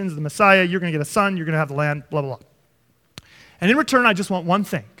nations, the Messiah. You're going to get a son. You're going to have the land, blah, blah, blah. And in return, I just want one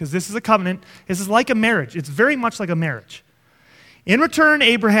thing, because this is a covenant. This is like a marriage. It's very much like a marriage. In return,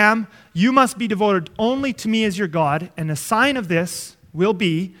 Abraham, you must be devoted only to me as your God, and the sign of this will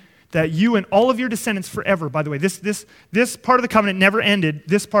be that you and all of your descendants forever, by the way, this part of the covenant never ended,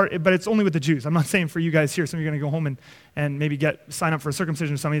 this part, but it's only with the Jews. I'm not saying for you guys here, some of you are going to go home and maybe sign up for a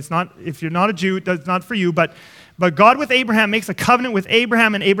circumcision or something. It's not, if you're not a Jew, it's not for you, but God with Abraham makes a covenant with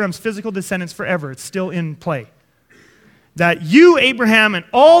Abraham and Abraham's physical descendants forever. It's still in play. That you, Abraham, and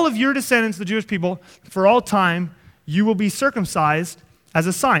all of your descendants, the Jewish people, for all time, you will be circumcised as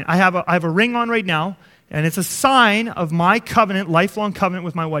a sign. I have a ring on right now, and it's a sign of my covenant, lifelong covenant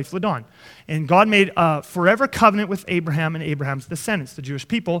with my wife, LaDawn. And God made a forever covenant with Abraham and Abraham's descendants, the Jewish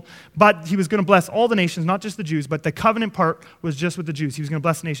people. But he was going to bless all the nations, not just the Jews, but the covenant part was just with the Jews. He was going to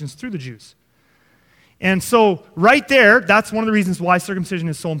bless the nations through the Jews. And so right there, that's one of the reasons why circumcision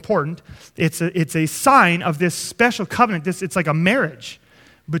is so important. It's a sign of this special covenant. It's like a marriage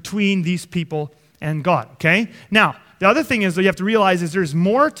between these people and God, okay? Now, the other thing is that you have to realize is there's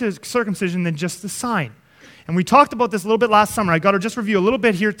more to circumcision than just the sign. And we talked about this a little bit last summer. I got to just review a little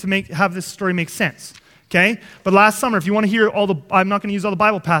bit here to have this story make sense, okay? But last summer, if you want to hear I'm not going to use all the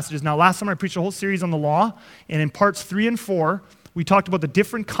Bible passages now. Last summer, I preached a whole series on the law, and in parts 3 and 4, we talked about the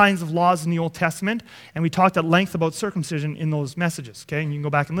different kinds of laws in the Old Testament, and we talked at length about circumcision in those messages, okay? And you can go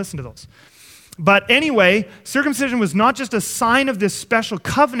back and listen to those. But anyway, circumcision was not just a sign of this special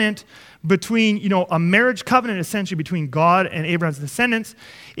covenant between, a marriage covenant essentially between God and Abraham's descendants.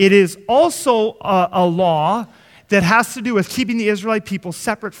 It is also a law that has to do with keeping the Israelite people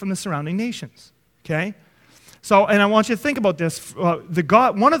separate from the surrounding nations, okay? So, and I want you to think about this.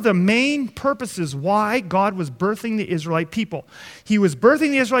 One of the main purposes why God was birthing the Israelite people, he was birthing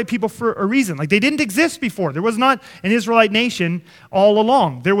the Israelite people for a reason. Like, they didn't exist before. There was not an Israelite nation all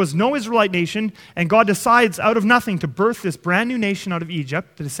along. There was no Israelite nation, and God decides out of nothing to birth this brand new nation out of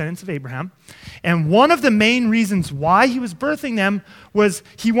Egypt, the descendants of Abraham. And one of the main reasons why he was birthing them was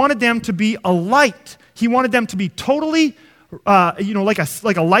he wanted them to be a light. He wanted them to be totally like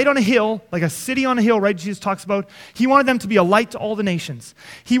a light on a hill, like a city on a hill, right? Jesus talks about. He wanted them to be a light to all the nations.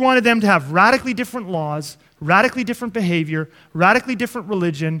 He wanted them to have radically different laws, radically different behavior, radically different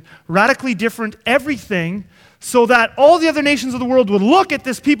religion, radically different everything, so that all the other nations of the world would look at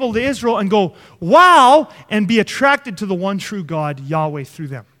this people, to Israel, and go, wow, and be attracted to the one true God, Yahweh, through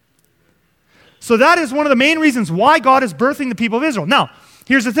them. So that is one of the main reasons why God is birthing the people of Israel. Now,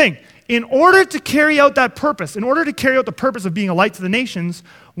 here's the thing. In order to carry out that purpose, in order to carry out the purpose of being a light to the nations,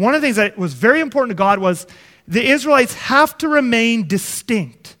 one of the things that was very important to God was the Israelites have to remain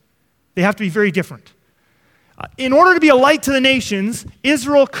distinct. They have to be very different. In order to be a light to the nations,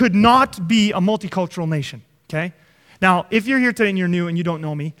 Israel could not be a multicultural nation, okay? Now, if you're here today and you're new and you don't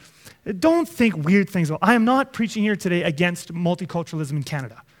know me, don't think weird things. I am not preaching here today against multiculturalism in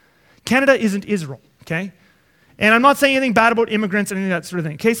Canada. Canada isn't Israel, okay? And I'm not saying anything bad about immigrants and anything that sort of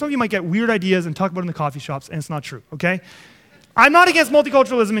thing. Okay, some of you might get weird ideas and talk about it in the coffee shops, and it's not true, okay? I'm not against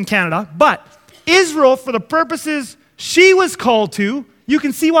multiculturalism in Canada, but Israel, for the purposes she was called to, you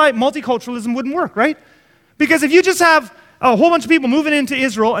can see why multiculturalism wouldn't work, right? Because if you just have a whole bunch of people moving into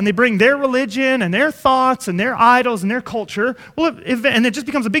Israel and they bring their religion and their thoughts and their idols and their culture, and it just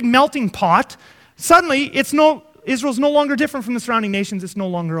becomes a big melting pot, suddenly Israel's no longer different from the surrounding nations. It's no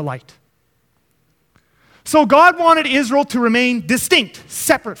longer a light. So God wanted Israel to remain distinct,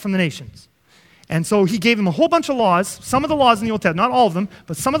 separate from the nations. And so he gave them a whole bunch of laws. Some of the laws in the Old Testament, not all of them,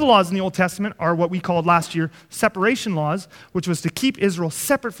 but some of the laws in the Old Testament are what we called last year separation laws, which was to keep Israel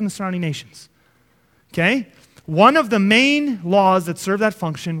separate from the surrounding nations. Okay? One of the main laws that served that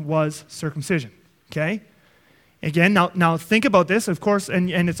function was circumcision. Okay? Again, now think about this, of course,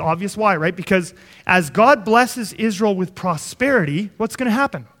 and it's obvious why, right? Because as God blesses Israel with prosperity, what's going to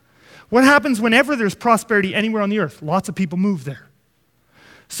happen? What happens whenever there's prosperity anywhere on the earth? Lots of people move there.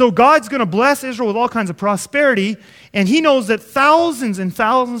 So God's going to bless Israel with all kinds of prosperity, and he knows that thousands and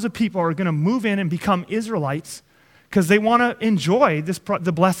thousands of people are going to move in and become Israelites because they want to enjoy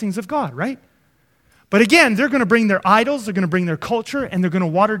the blessings of God, right? But again, they're going to bring their idols, they're going to bring their culture, and they're going to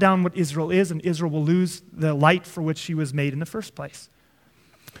water down what Israel is, and Israel will lose the light for which she was made in the first place.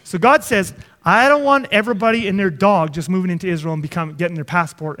 So God says, I don't want everybody and their dog just moving into Israel and getting their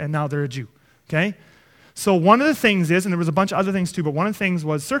passport and now they're a Jew, okay? So one of the things is, and there was a bunch of other things too, but one of the things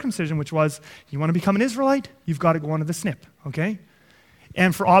was circumcision, which was, you want to become an Israelite? You've got to go under the snip, okay?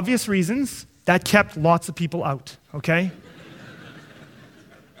 And for obvious reasons, that kept lots of people out, okay?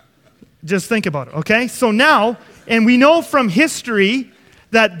 Just think about it, okay? So now, and we know from history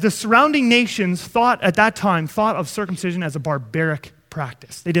that the surrounding nations at that time thought of circumcision as a barbaric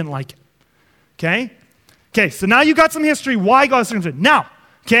practice. They didn't like it. Okay? Okay, so now you got some history why God circumcised. Now,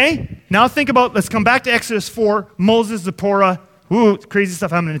 okay? Now think about, let's come back to Exodus 4, Moses, Zipporah, Ooh, crazy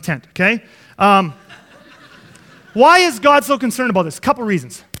stuff happening in a tent, okay? Why is God so concerned about this? A couple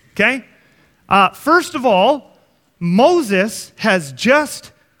reasons, okay? First of all, Moses has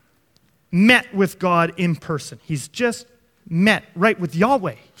just met with God in person. He's just met right with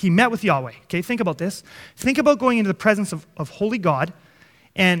Yahweh. He met with Yahweh, okay? Think about this. Think about going into the presence of holy God,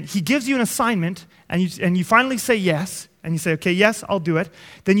 and he gives you an assignment, and you finally say yes, and you say, okay, yes, I'll do it.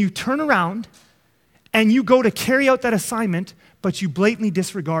 Then you turn around, and you go to carry out that assignment, but you blatantly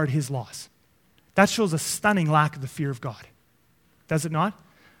disregard his laws. That shows a stunning lack of the fear of God. Does it not?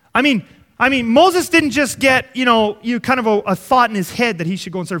 I mean, Moses didn't just get, kind of a thought in his head that he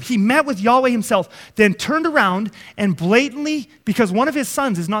should go and serve. He met with Yahweh himself, then turned around and blatantly, because one of his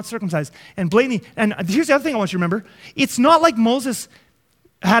sons is not circumcised, and here's the other thing I want you to remember. It's not like Moses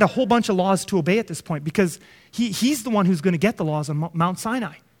had a whole bunch of laws to obey at this point, because he's the one who's going to get the laws on Mount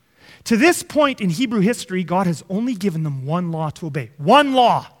Sinai. To this point in Hebrew history, God has only given them one law to obey. One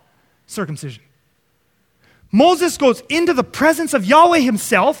law, circumcision. Moses goes into the presence of Yahweh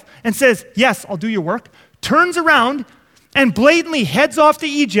himself and says, yes, I'll do your work, turns around and blatantly heads off to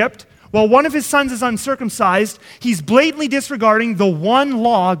Egypt while one of his sons is uncircumcised. He's blatantly disregarding the one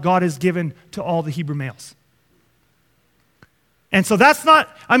law God has given to all the Hebrew males. And so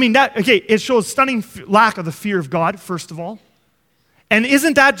it shows stunning lack of the fear of God, first of all. And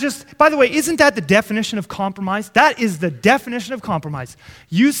isn't that the definition of compromise? That is the definition of compromise.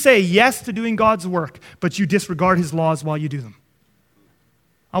 You say yes to doing God's work, but you disregard his laws while you do them.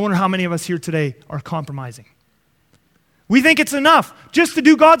 I wonder how many of us here today are compromising. We think it's enough just to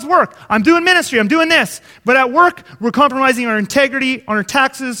do God's work. I'm doing ministry, I'm doing this. But at work, we're compromising our integrity on our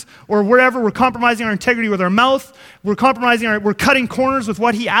taxes or wherever. We're compromising our integrity with our mouth. We're cutting corners with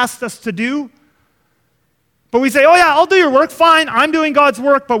what he asked us to do. But we say, oh yeah, I'll do your work, fine, I'm doing God's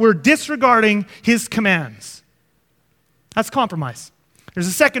work, but we're disregarding his commands. That's compromise. There's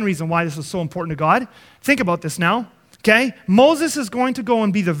a second reason why this is so important to God. Think about this now, okay? Moses is going to go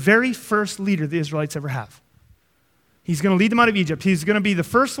and be the very first leader the Israelites ever have. He's going to lead them out of Egypt. He's going to be the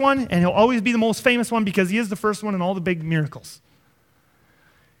first one, and he'll always be the most famous one because he is the first one in all the big miracles.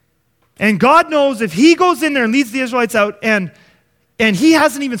 And God knows if he goes in there and leads the Israelites out and he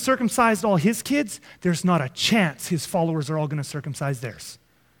hasn't even circumcised all his kids, there's not a chance his followers are all going to circumcise theirs.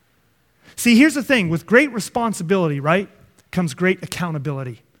 See, here's the thing. With great responsibility, right, comes great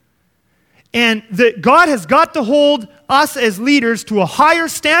accountability. And God has got to hold us as leaders to a higher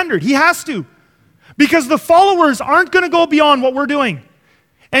standard. He has to. Because the followers aren't going to go beyond what we're doing.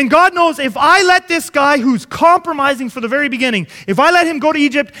 And God knows if I let this guy who's compromising for the very beginning, if I let him go to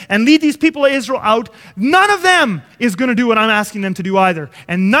Egypt and lead these people of Israel out, none of them is going to do what I'm asking them to do either.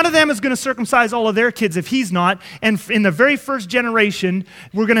 And none of them is going to circumcise all of their kids if he's not. And in the very first generation,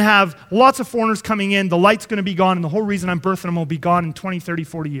 we're going to have lots of foreigners coming in. The light's going to be gone. And the whole reason I'm birthing them will be gone in 20, 30,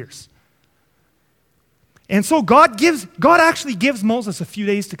 40 years. And so God actually gives Moses a few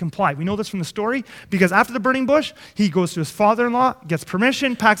days to comply. We know this from the story because after the burning bush, he goes to his father-in-law, gets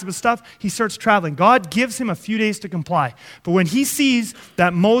permission, packs up his stuff, he starts traveling. God gives him a few days to comply. But when he sees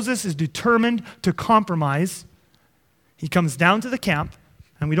that Moses is determined to compromise, he comes down to the camp,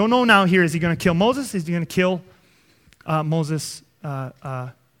 and we don't know now here, is he going to kill Moses? Is he going to kill Moses'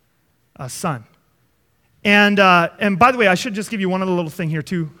 son? And by the way, I should just give you one other little thing here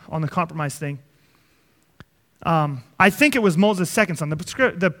too on the compromise thing. I think it was Moses' second son.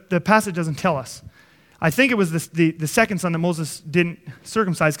 The passage doesn't tell us. I think it was the second son that Moses didn't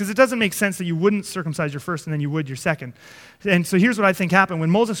circumcise because it doesn't make sense that you wouldn't circumcise your first and then you would your second. And so here's what I think happened.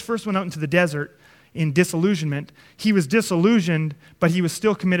 When Moses first went out into the desert in disillusionment, he was disillusioned, but he was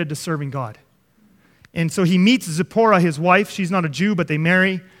still committed to serving God. And so he meets Zipporah, his wife. She's not a Jew, but they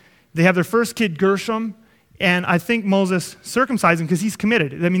marry. They have their first kid, Gershom. And I think Moses circumcised him because he's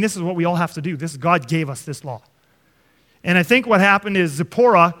committed. I mean, this is what we all have to do. God gave us this law. And I think what happened is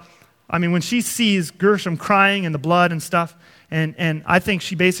Zipporah, when she sees Gershom crying and the blood and stuff, and I think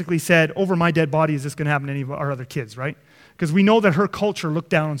she basically said, over my dead body is this going to happen to any of our other kids, right? Because we know that her culture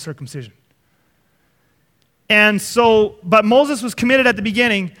looked down on circumcision. And so, but Moses was committed at the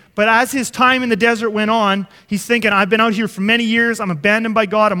beginning, but as his time in the desert went on, he's thinking, I've been out here for many years, I'm abandoned by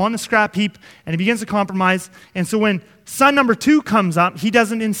God, I'm on the scrap heap, and he begins to compromise. And so when son number 2 comes up, he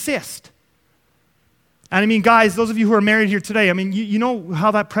doesn't insist. And guys, those of you who are married here today, you know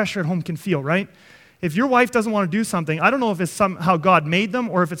how that pressure at home can feel, right? If your wife doesn't want to do something, I don't know if it's somehow God made them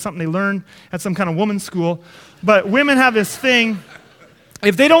or if it's something they learned at some kind of woman's school, but women have this thing.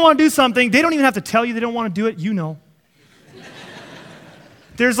 If they don't want to do something, they don't even have to tell you they don't want to do it. You know.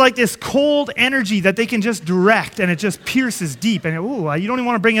 there's like this cold energy that they can just direct, and it just pierces deep. And you don't even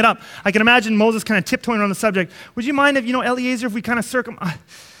want to bring it up. I can imagine Moses kind of tiptoeing around the subject. Would you mind if, Eliezer, if we kind of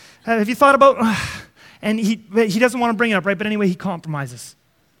have you thought about, and he doesn't want to bring it up, right? But anyway, he compromises,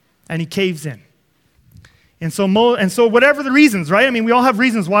 and he caves in. And so whatever the reasons, right? I mean, we all have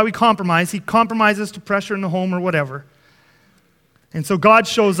reasons why we compromise. He compromises to pressure in the home or whatever. And so God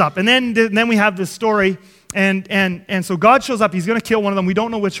shows up. And then we have this story, and so God shows up. He's going to kill one of them. We don't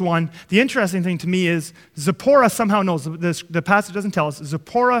know which one. The interesting thing to me is Zipporah somehow knows. The passage doesn't tell us.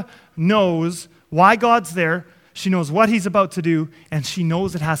 Zipporah knows why God's there. She knows what he's about to do, and she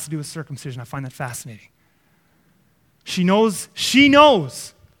knows it has to do with circumcision. I find that fascinating. She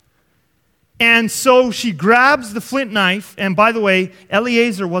knows. And so she grabs the flint knife, and by the way,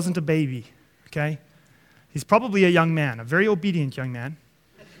 Eliezer wasn't a baby, okay? He's probably a young man, a very obedient young man.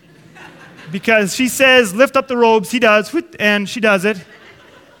 Because she says, lift up the robes, he does, and she does it.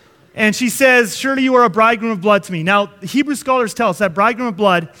 And she says, surely you are a bridegroom of blood to me. Now, Hebrew scholars tell us that bridegroom of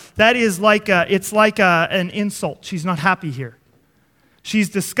blood, that is like an insult. She's not happy here. She's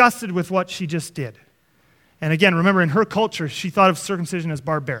disgusted with what she just did. And again, remember, in her culture, she thought of circumcision as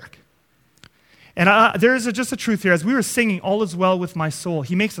barbaric. And there is just a truth here. As we were singing, all is well with my soul,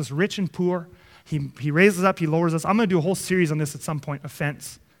 he makes us rich and poor. He raises up, he lowers us. I'm going to do a whole series on this at some point,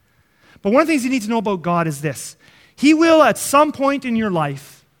 offense. But one of the things you need to know about God is this. He will, at some point in your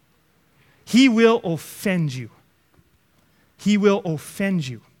life, he will offend you. He will offend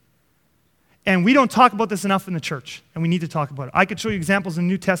you. And we don't talk about this enough in the church, and we need to talk about it. I could show you examples in the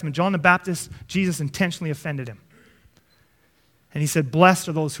New Testament. John the Baptist, Jesus intentionally offended him. And he said, blessed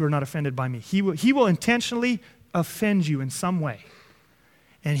are those who are not offended by me. He will intentionally offend you in some way.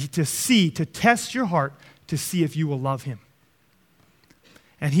 And to test your heart, to see if you will love him.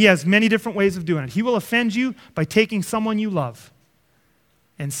 And he has many different ways of doing it. He will offend you by taking someone you love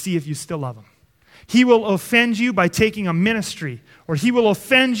and see if you still love him. He will offend you by taking a ministry, or he will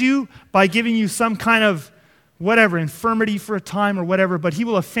offend you by giving you some kind of infirmity for a time or whatever, but he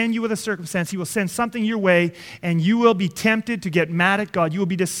will offend you with a circumstance. He will send something your way, and you will be tempted to get mad at God. You will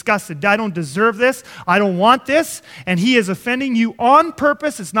be disgusted. I don't deserve this. I don't want this. And he is offending you on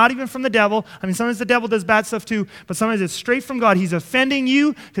purpose. It's not even from the devil. I mean, sometimes the devil does bad stuff too, but sometimes it's straight from God. He's offending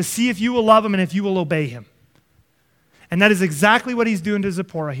you to see if you will love him and if you will obey him. And that is exactly what he's doing to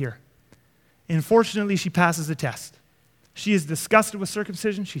Zipporah here. Unfortunately, she passes the test. She is disgusted with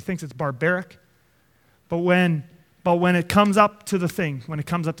circumcision. She thinks it's barbaric. But when it comes up to the thing, when it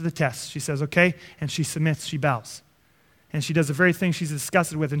comes up to the test, she says, okay, and she submits, she bows. And she does the very thing she's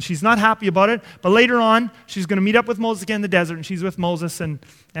disgusted with, and she's not happy about it, but later on, she's going to meet up with Moses again in the desert, and she's with Moses, and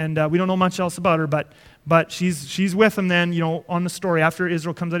we don't know much else about her, but she's with him then, on the story, after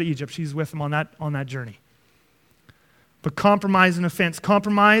Israel comes out of Egypt, she's with him on that journey. But compromise and offense.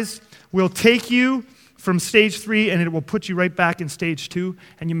 Compromise will take you from stage 3, and it will put you right back in stage 2,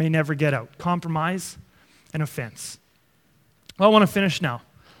 and you may never get out. Compromise and offense. Well, I want to finish now.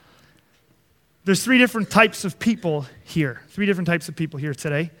 There's 3 different types of people here. 3 different types of people here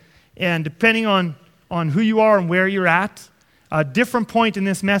today. And depending on who you are and where you're at, a different point in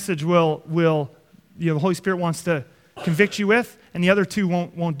this message will the Holy Spirit wants to convict you with, and the other 2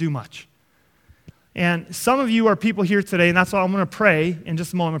 won't do much. And some of you are people here today, and that's why I'm going to pray in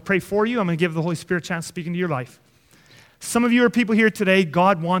just a moment. I'm going to pray for you. I'm going to give the Holy Spirit a chance to speak into your life. Some of you are people here today,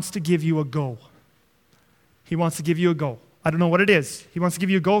 God wants to give you a go. He wants to give you a go. I don't know what it is. He wants to give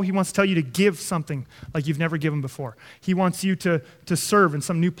you a go. He wants to tell you to give something like you've never given before. He wants you to serve in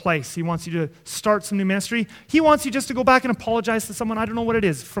some new place. He wants you to start some new ministry. He wants you just to go back and apologize to someone. I don't know what it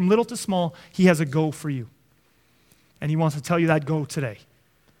is. From little to small, he has a go for you. And he wants to tell you that go today.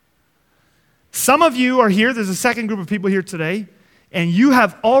 Some of you are here. There's a second group of people here today, and you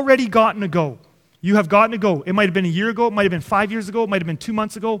have already gotten a go. You have gotten a go. It might have been a year ago. It might have been 5 years ago. It might have been 2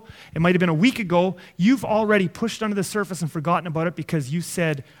 months ago. It might have been a week ago. You've already pushed under the surface and forgotten about it because you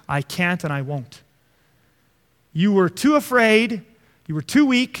said, I can't and I won't. You were too afraid. You were too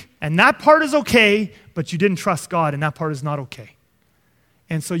weak. And that part is okay, but you didn't trust God, and that part is not okay.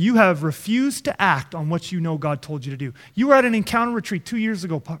 And so you have refused to act on what you know God told you to do. You were at an encounter retreat 2 years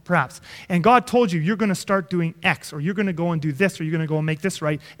ago, perhaps, and God told you you're going to start doing X, or you're going to go and do this, or you're going to go and make this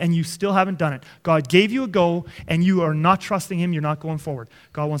right, and you still haven't done it. God gave you a go, and you are not trusting him. You're not going forward.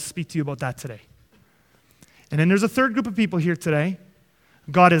 God wants to speak to you about that today. And then there's a third group of people here today.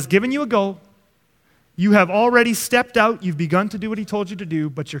 God has given you a go. You have already stepped out. You've begun to do what he told you to do,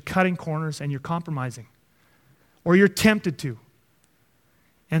 but you're cutting corners and you're compromising, or you're tempted to.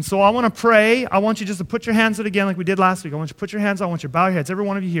 And so I want to pray. I want you just to put your hands out again like we did last week. I want you to put your hands out. I want you to bow your heads. Every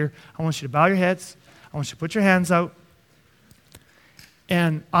one of you here, I want you to bow your heads. I want you to put your hands out.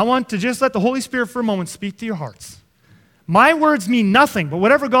 And I want to just let the Holy Spirit for a moment speak to your hearts. My words mean nothing, but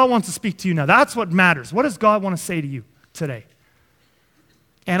whatever God wants to speak to you now, that's what matters. What does God want to say to you today?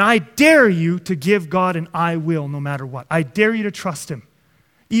 And I dare you to give God an I will no matter what. I dare you to trust him,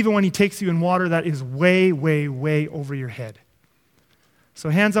 even when he takes you in water that is way, way, way over your head. So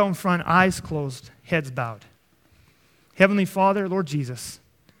hands out in front, eyes closed, heads bowed. Heavenly Father, Lord Jesus,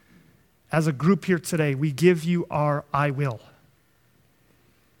 as a group here today, we give you our I will.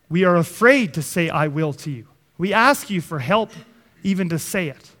 We are afraid to say I will to you. We ask you for help even to say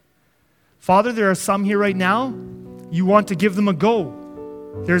it. Father, there are some here right now, you want to give them a go.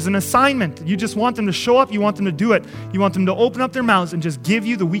 There's an assignment. You just want them to show up. You want them to do it. You want them to open up their mouths and just give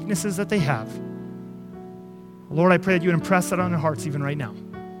you the weaknesses that they have. Lord, I pray that you would impress that on their hearts even right now.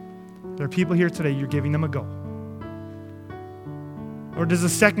 There are people here today, you're giving them a go. Lord, there's a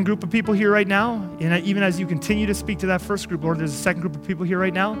second group of people here right now, and even as you continue to speak to that first group, Lord, there's a second group of people here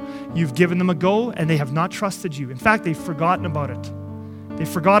right now. You've given them a go, and they have not trusted you. In fact, they've forgotten about it. They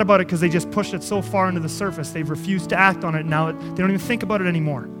forgot about it because they just pushed it so far into the surface. They've refused to act on it. Now they don't even think about it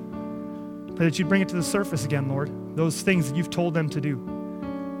anymore. Pray that you bring it to the surface again, Lord, those things that you've told them to do.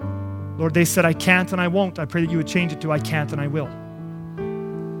 Lord, they said, I can't and I won't. I pray that you would change it to I can't and I will.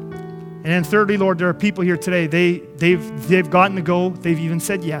 And then thirdly, Lord, there are people here today, they've gotten to go. They've even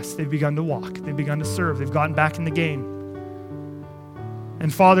said yes. They've begun to walk. They've begun to serve. They've gotten back in the game.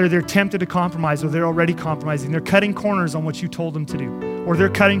 And Father, they're tempted to compromise, or they're already compromising. They're cutting corners on what you told them to do, or they're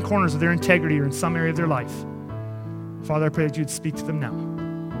cutting corners of their integrity or in some area of their life. Father, I pray that you'd speak to them now.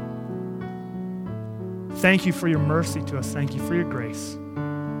 Thank you for your mercy to us. Thank you for your grace.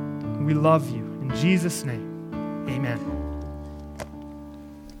 We love you. In Jesus' name, amen.